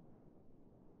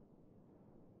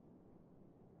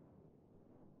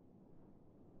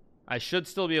 I should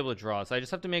still be able to draw, so I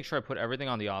just have to make sure I put everything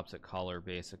on the opposite color,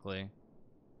 basically.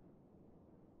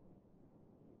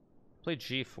 Play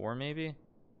g4, maybe?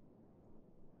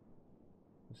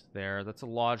 It's there. That's a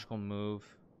logical move.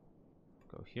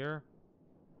 Go here.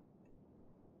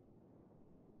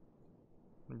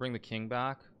 I'm gonna bring the king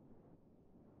back.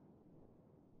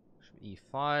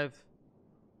 e5.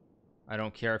 I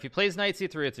don't care. If he plays knight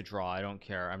c3, it's a draw. I don't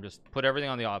care. I'm just put everything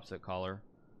on the opposite color.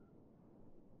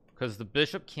 Because the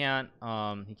bishop can't,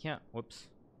 he can't, whoops.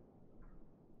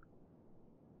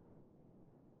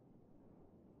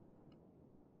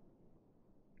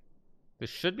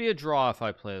 This should be a draw if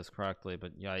I play this correctly,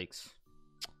 but yikes.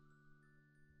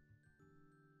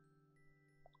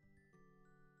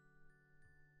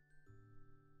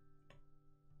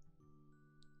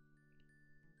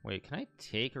 Wait, can I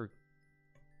take or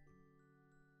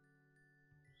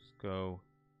just go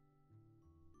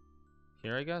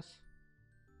here, I guess?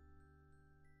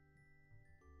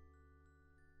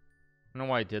 I don't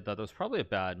know why I did that. That was probably a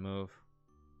bad move.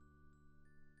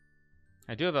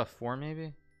 I do have f4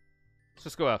 maybe. Let's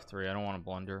just go f3. I don't want to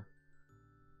blunder.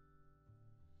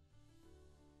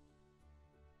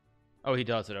 Oh, he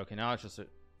does it. Okay, now it's just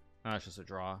a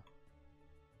draw.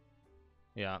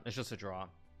 Yeah, it's just a draw.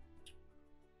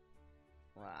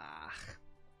 Ah.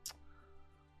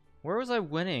 Where was I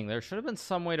winning? There should have been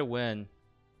some way to win.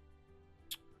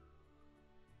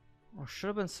 Or should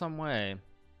have been some way.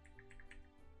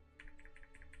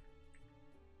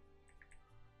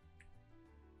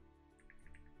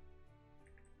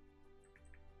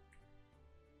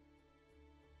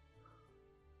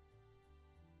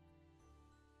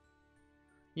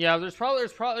 Yeah, there's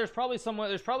probably some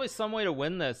way to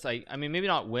win this. I mean, maybe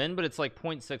not win, but it's like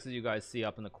 0.6 as you guys see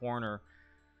up in the corner.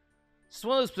 It's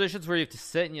one of those positions where you have to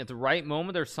sit and at the right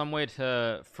moment there's some way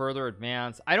to further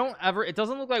advance. It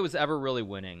doesn't look like I was ever really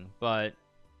winning, but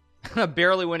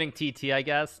barely winning TT, I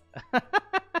guess.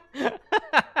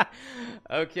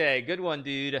 Okay, good one,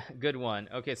 dude. Good one.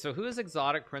 Okay, so who is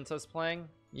Exotic Princess playing?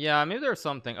 Yeah, maybe there's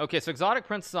something. Okay, so Exotic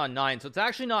Princess is on 9, so it's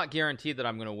actually not guaranteed that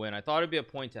I'm gonna win. I thought it'd be a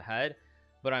point ahead,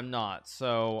 but I'm not.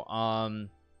 So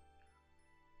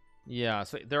yeah,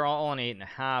 so they're all on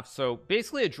 8.5. So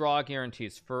basically a draw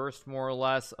guarantees first, more or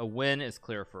less. A win is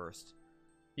clear first.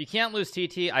 You can't lose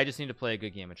TT. I just need to play a good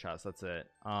game of chess. That's it.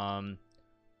 I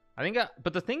think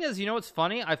but the thing is, you know what's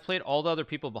funny? I've played all the other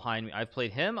people behind me. I've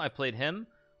played him, I played him,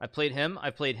 I played him, I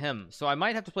played him. So I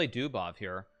might have to play Dubov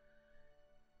here.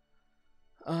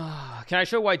 Can I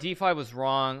show why d5 was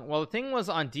wrong? Well, the thing was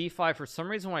on d5, for some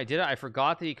reason when I did it, I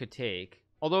forgot that he could take.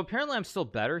 Although apparently I'm still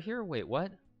better here. Wait,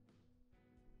 what?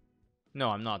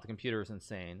 No, I'm not. The computer is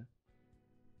insane.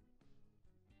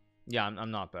 Yeah,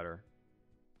 I'm not better.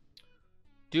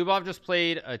 Dubov just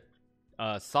played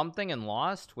a something and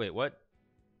lost. Wait, what?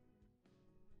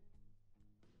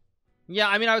 Yeah,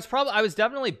 I mean, I was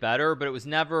definitely better, but it was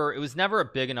never a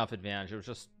big enough advantage. It was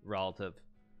just relative.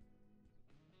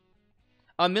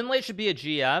 Minlay should be a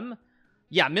GM.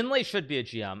 Yeah, Minlay should be a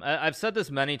GM. I've said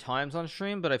this many times on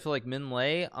stream, but I feel like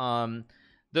Minlay, I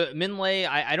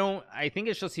think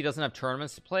it's just he doesn't have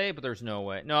tournaments to play, but there's no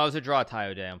way. No, it was a draw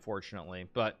Taio day, unfortunately,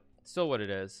 but still what it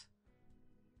is.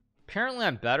 Apparently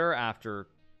I'm better after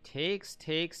takes,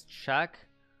 check,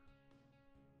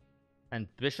 and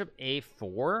bishop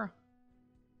a4.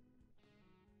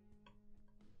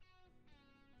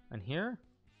 And here?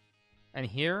 And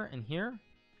here? And here?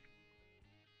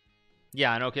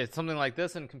 Yeah, and okay, something like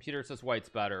this, and computer says white's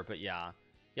better, but yeah.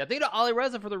 Yeah, thank you to Ali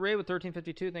Reza for the raid with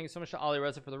 1352. Thank you so much to Ali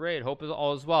Reza for the raid. Hope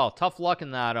all is well. Tough luck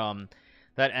in that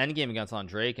that end game against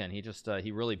Andreikin. He just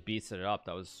he really beats it up.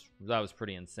 That was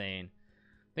pretty insane.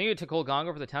 Thank you to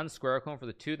Kolgongo for the 10, Square Cone for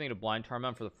the 2. Thank you to Blind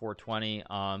Tarman for the 420.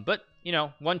 But you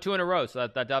know, 1-2 in a row, so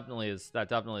that definitely is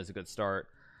a good start.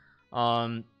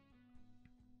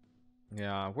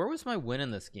 Yeah, where was my win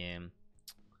in this game?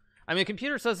 I mean,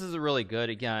 computer says this is really good.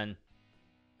 Again,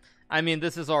 I mean,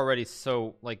 this is already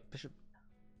so like bishop.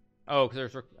 Oh,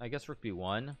 because there's I guess rook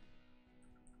b1.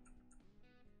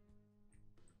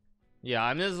 Yeah,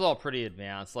 I mean, this is all pretty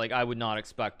advanced. Like, I would not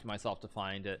expect myself to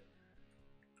find it.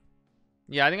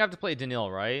 Yeah, I think I have to play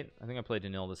Danil, right? I think I play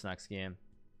Danil this next game.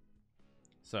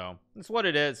 So that's what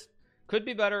it is. Could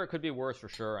be better, it could be worse for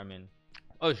sure. I mean,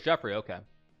 oh, it's Jeffery. Okay.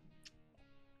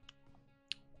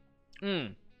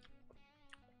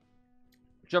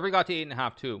 Jeffery got to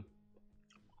 8.5 too.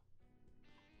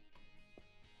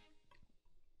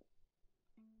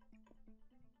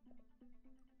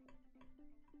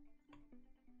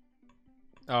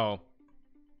 Oh.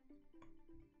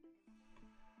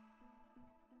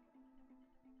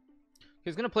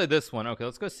 He's gonna play this one. Okay,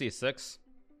 let's go c6.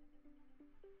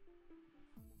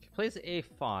 He plays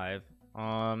a5.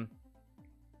 I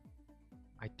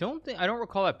don't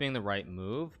recall that being the right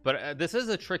move, but this is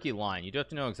a tricky line. You do have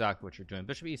to know exactly what you're doing.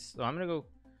 Bishop e. So I'm gonna go.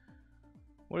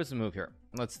 What is the move here?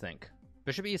 Let's think.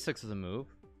 Bishop e6 is a move.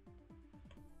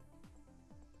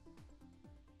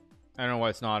 I don't know why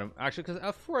it's not actually, because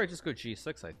f4 I just go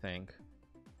g6. I think.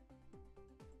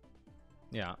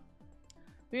 Yeah.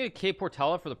 Thank you to K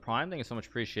Portella for the prime. Thank you so much,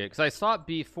 appreciate it. Because I saw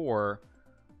b4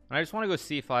 and I just want to go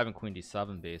c5 and queen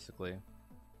d7 basically.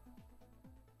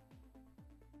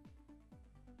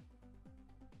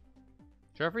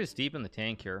 Jeffrey's deep in the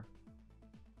tank here.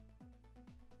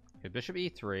 Okay, bishop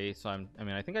e3. So I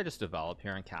mean, I think I just develop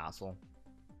here in castle.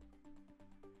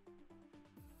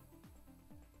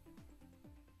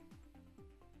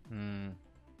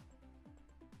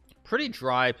 Pretty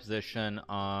dry position.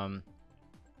 I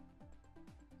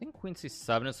think queen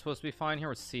c7 is supposed to be fine here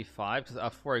with c5, because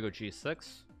f4 I go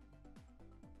g6.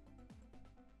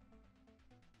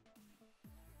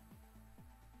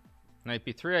 Knight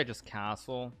b3 I just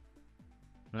castle.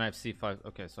 Then I have c5.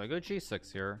 Okay, so I go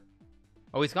g6 here.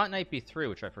 Oh, he's got knight b3,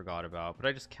 which I forgot about, but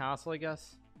I just castle, I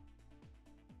guess.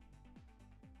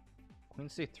 Queen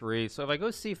c3. So if I go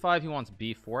c5, he wants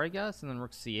b4, I guess, and then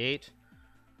rook c8.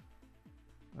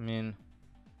 I mean,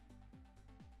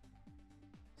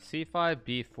 c5,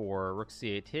 b4, rook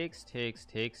c8 takes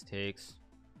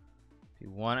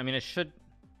b1. I mean,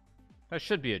 that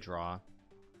should be a draw.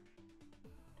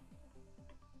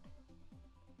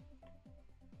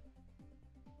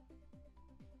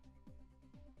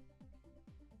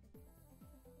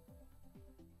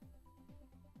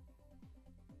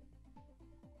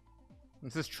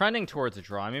 This is trending towards a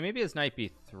draw. I mean, maybe it's knight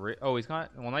b3. Oh, he's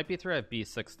got, well, knight b3 I have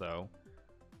b6 though.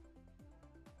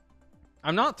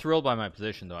 I'm not thrilled by my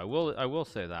position though. I will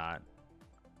say that.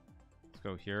 Let's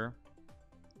go here.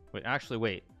 Wait, actually,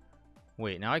 wait.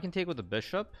 Now I can take with the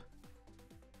bishop.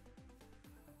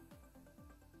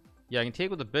 Yeah, I can take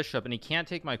with the bishop, and he can't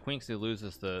take my queen because he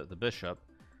loses the bishop.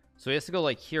 So he has to go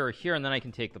like here or here, and then I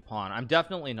can take the pawn. I'm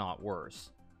definitely not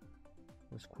worse.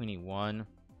 Where's queen e1?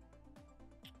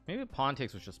 Maybe pawn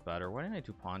takes was just better. Why didn't I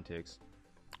do pawn takes?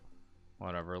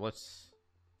 Whatever. Let's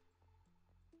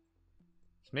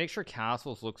make sure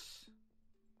castles looks.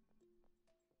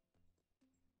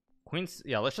 Queens.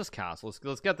 Yeah, let's just castle.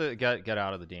 Let's get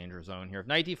out of the danger zone here. If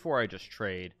knight d4, I just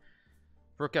trade.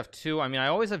 Rook f2. I mean, I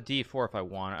always have d4 if I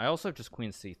want. I also have just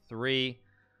queen c3.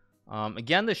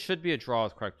 Again, this should be a draw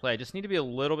with correct play. I just need to be a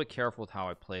little bit careful with how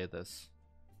I play this.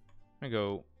 I'm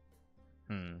gonna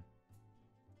go.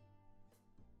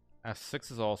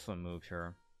 f6 is also a move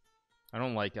here. I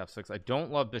don't like f6. I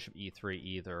don't love bishop e3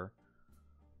 either.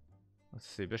 Let's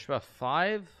see, bishop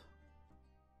f5,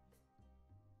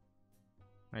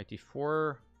 knight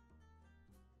d4.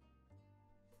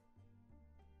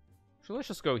 So let's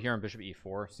just go here on bishop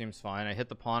e4. Seems fine. I hit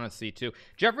the pawn on c2.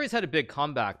 Jeffery's had a big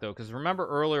comeback though, because remember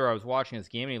earlier I was watching his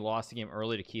game and he lost the game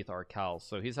early to Keith Arkell,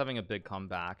 so he's having a big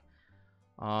comeback.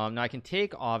 Now I can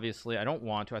take, obviously. I don't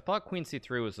want to. I thought queen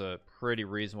c3 was a pretty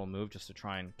reasonable move just to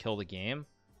try and kill the game.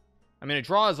 I mean, a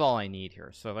draw is all I need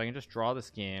here, so if I can just draw this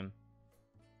game.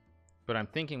 But I'm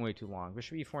thinking way too long.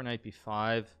 Bishop e4, knight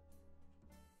b5.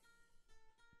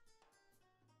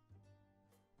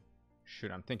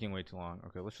 Shoot, I'm thinking way too long.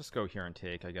 Okay, let's just go here and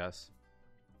take, I guess.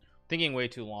 Thinking way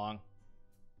too long.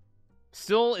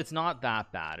 Still, it's not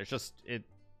that bad. It's just,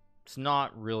 it's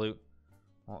not really...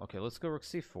 Well, okay, let's go rook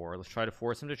c4. Let's try to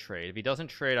force him to trade. If he doesn't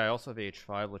trade, I also have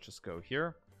h5. Let's just go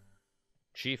here.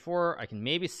 g4. I can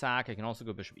maybe sack. I can also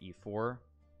go bishop e4.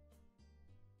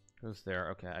 Goes there.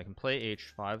 Okay, I can play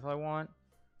h5 if I want.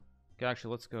 Okay,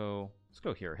 actually, let's go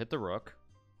here. Hit the rook.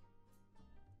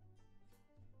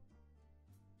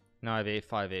 Now I have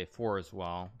a5, a4 as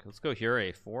well. Okay, let's go here,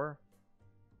 a4.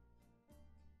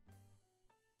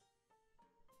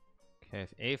 Okay,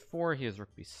 if a4, he has rook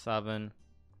b7.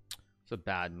 It's a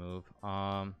bad move.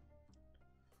 What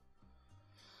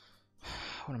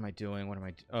am I doing? What am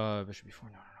I bishop b4?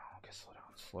 No. Okay, slow down.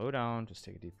 Slow down. Just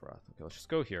take a deep breath. Okay, let's just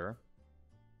go here.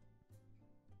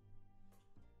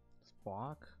 Let's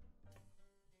block.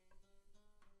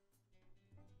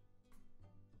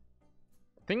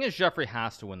 Thing is, Jeffery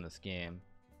has to win this game.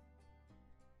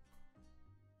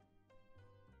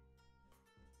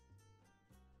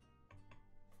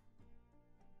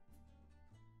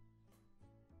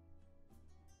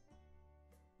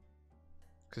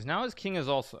 Because now his king is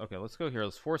also... Okay, let's go here.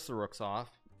 Let's force the rooks off.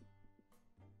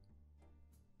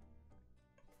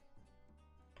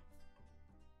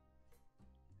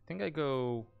 I think I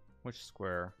go... Which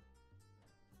square?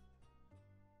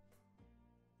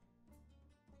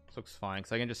 This looks fine,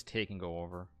 because I can just take and go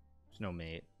over. There's no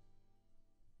mate.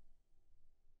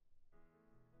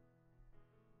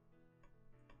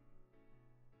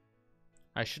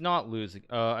 I should not lose.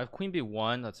 I have queen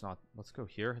b1. That's not... Let's go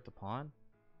here. Hit the pawn.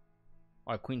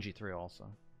 Oh, I have queen g3 also.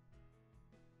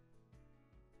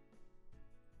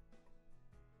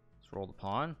 Let's roll the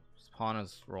pawn. This pawn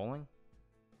is rolling.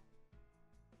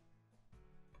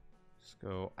 Let's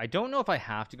go. I don't know if I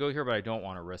have to go here, but I don't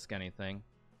want to risk anything.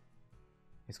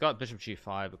 He's got bishop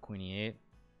g5, but queen e8.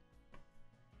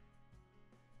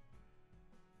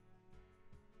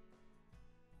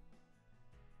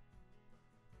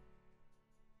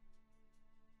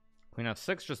 Queen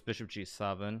f6, just bishop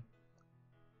g7.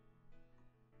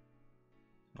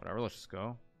 Whatever, let's just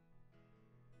go.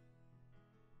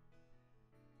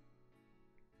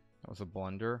 That was a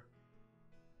blunder.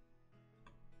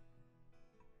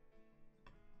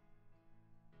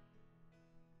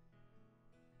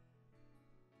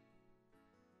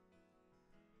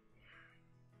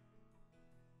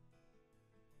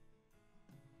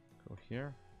 Go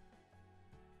here.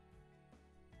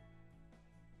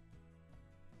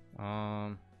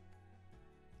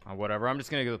 Whatever. I'm just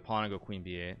gonna get the pawn and go queen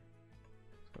b8.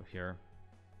 Let's go here.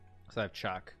 Because I have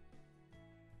check.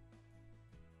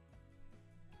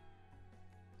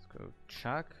 Let's go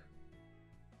check.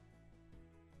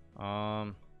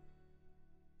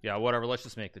 Yeah, whatever. Let's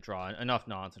just make the draw. Enough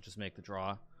nonsense. Just make the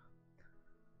draw.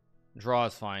 Draw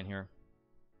is fine here.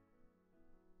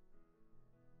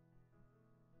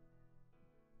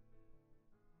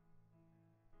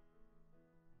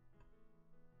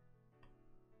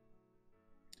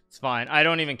 It's fine. I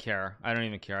don't even care. I don't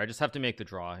even care. I just have to make the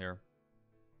draw here.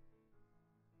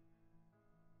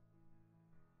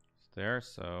 It's there,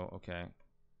 so okay.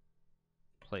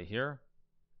 Play here.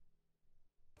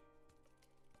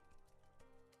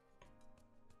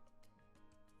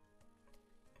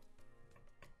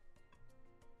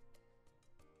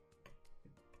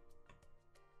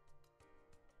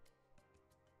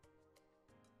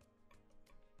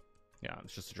 Yeah,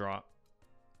 it's just a draw.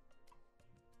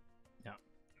 Yeah.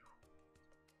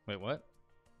 Wait, what?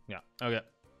 Yeah, okay.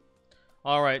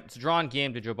 All right, it's a drawn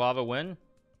game. Did Jobava win?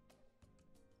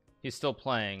 He's still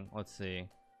playing. Let's see.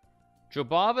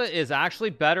 Jobava is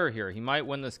actually better here. He might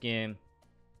win this game.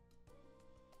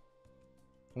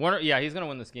 Yeah, he's gonna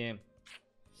win this game.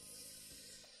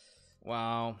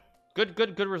 Wow.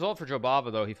 Good result for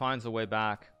Jobava though. He finds a way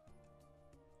back.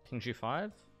 King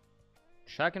g5.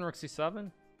 Check and rook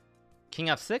c7. King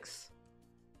f6.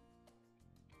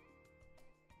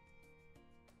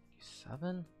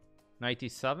 e7. Knight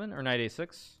d7 or knight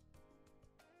a6.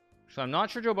 So I'm not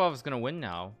sure Jobava is going to win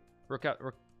now. Rook out.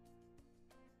 Rook.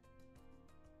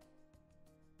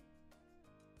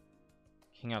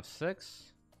 King f6.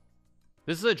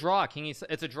 This is a draw. King e6.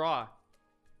 It's a draw.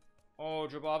 Oh,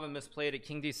 Jobava misplayed it.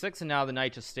 King d6, and now the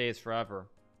knight just stays forever.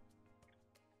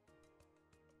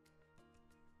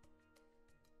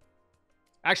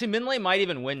 Actually, Minlay might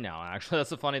even win now. Actually,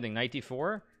 that's the funny thing. Knight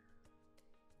d4.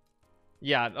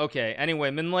 Yeah, okay.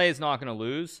 Anyway, Minlay is not going to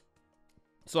lose.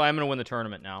 So I'm going to win the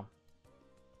tournament now.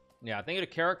 Yeah, thank you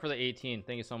to Carrick for the 18.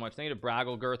 Thank you so much. Thank you to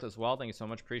Bragglegirth as well. Thank you so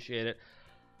much. Appreciate it.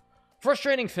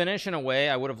 Frustrating finish in a way.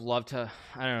 I would have loved to,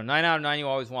 I don't know, 9 out of 9 you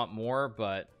always want more,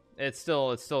 but it's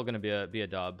still going to be a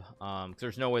dub. Because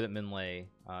there's no way that Minlay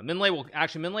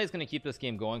is going to keep this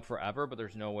game going forever, but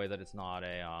there's no way that it's not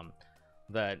a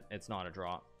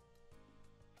draw.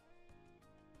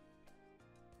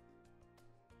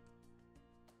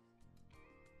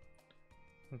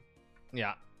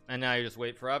 Yeah, and now you just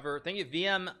wait forever. Thank you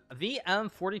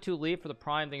VM42 Lee for the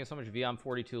prime. Thank you so much,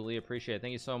 VM42 Lee. Appreciate it.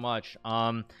 Thank you so much.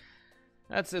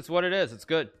 It's what it is. It's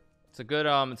good. It's a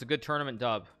good tournament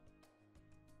dub.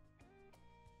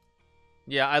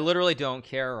 Yeah, I literally don't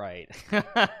care, right?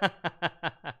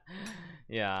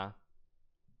 Yeah.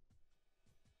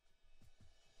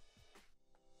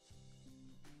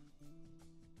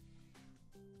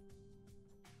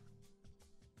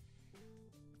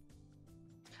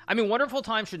 I mean, Wonderful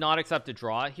Time should not accept a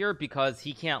draw here because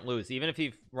he can't lose. Even if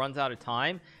he runs out of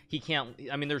time, he can't.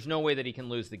 I mean, there's no way that he can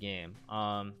lose the game.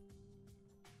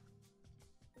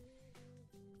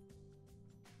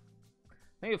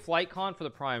 Thank you, FlightCon, for the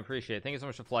prime. Appreciate it. Thank you so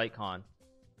much for FlightCon.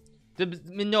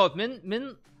 No,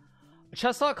 if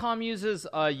Chess.com uses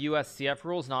USCF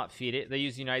rules, not FIDE. They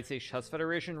use United States Chess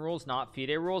Federation rules, not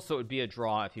FIDE rules. So it would be a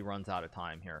draw if he runs out of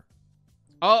time here.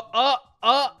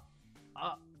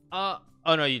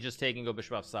 Oh no, you just take and go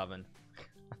bishop f7.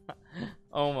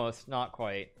 Almost, not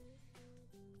quite.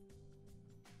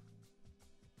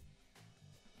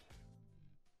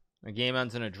 The game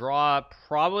ends in a draw.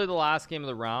 Probably the last game of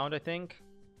the round, I think.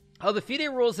 Oh, the FIDE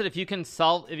rules that if you can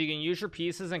use your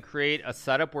pieces and create a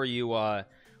setup where you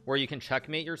can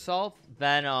checkmate yourself,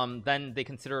 then they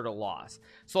consider it a loss.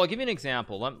 So I'll give you an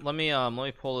example. Let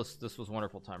me pull this. This was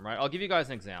Wonderful Time, right? I'll give you guys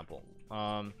an example.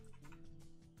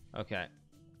 Okay.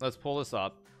 Let's pull this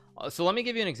up. So let me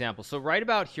give you an example. So right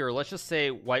about here, let's just say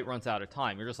white runs out of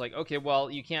time. You're just like, okay, well,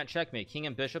 you can't checkmate. King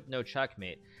and bishop, no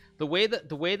checkmate. The way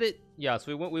that yes,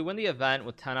 we win the event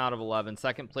with 10 out of 11.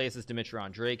 Second place is Dimitri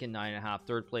Andreikin, 9.5.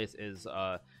 Third place is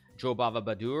Jobava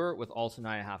Baduur with also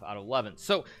 9.5 out of 11.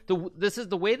 So this is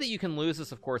the way that you can lose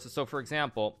this, of course. Is so, for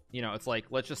example, you know, it's like,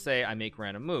 let's just say I make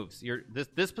random moves.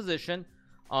 This position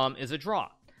is a draw.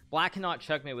 Black cannot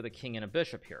checkmate with a king and a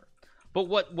bishop here. But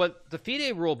what the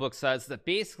FIDE rulebook says is that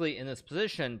basically in this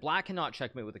position, black cannot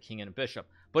checkmate with a king and a bishop.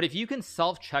 But if you can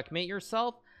self-checkmate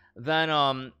yourself,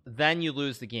 then you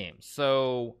lose the game.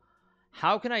 So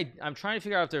how can I'm trying to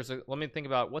figure out if there's let me think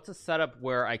about what's a setup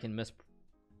where I can miss.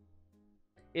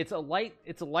 It's a light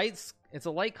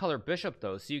color bishop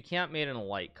though, so you can't mate in a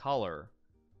light color.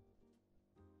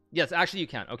 Yes, actually you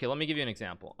can. Okay, let me give you an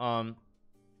example.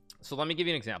 So let me give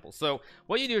you an example. So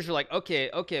what you do is you're like,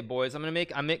 okay boys, I'm gonna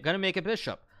make a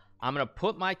bishop. I'm gonna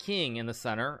put my king in the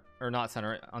center, or not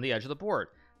center, on the edge of the board.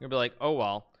 You're gonna be like, oh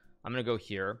well, I'm gonna go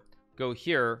here,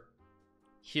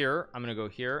 here, I'm gonna go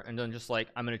here, and then just like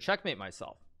I'm gonna checkmate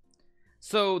myself.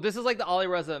 So this is like the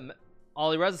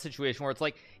Alireza situation where it's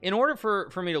like, in order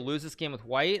for me to lose this game with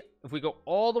white, if we go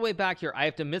all the way back here, I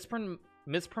have to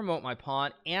mispromote my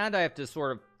pawn, and I have to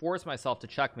sort of force myself to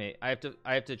checkmate. I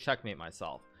have to checkmate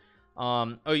myself.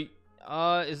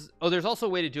 There's also a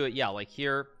way to do it. Yeah, like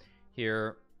here.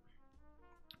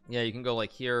 Yeah, you can go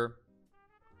like here,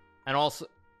 and also,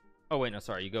 oh wait, no,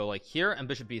 sorry, you go like here and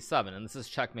bishop b7, and this is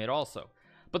checkmate also.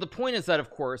 But the point is that, of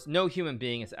course, no human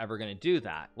being is ever going to do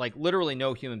that. Like literally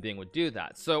no human being would do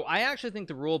that. So I actually think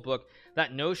the rule book,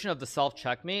 that notion of the self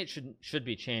checkmate should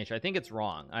be changed. I think it's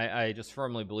wrong. I just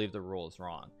firmly believe the rule is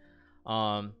wrong.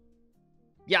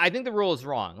 Yeah, I think the rule is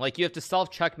wrong. Like you have to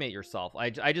self checkmate yourself. I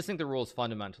just think the rule is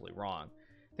fundamentally wrong.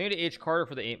 Thank you to H Carter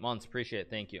for the 8 months. Appreciate it.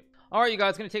 Thank you. All right, you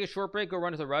guys, gonna take a short break, go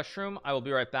run to the restroom. I will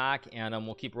be right back, and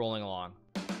we'll keep rolling along.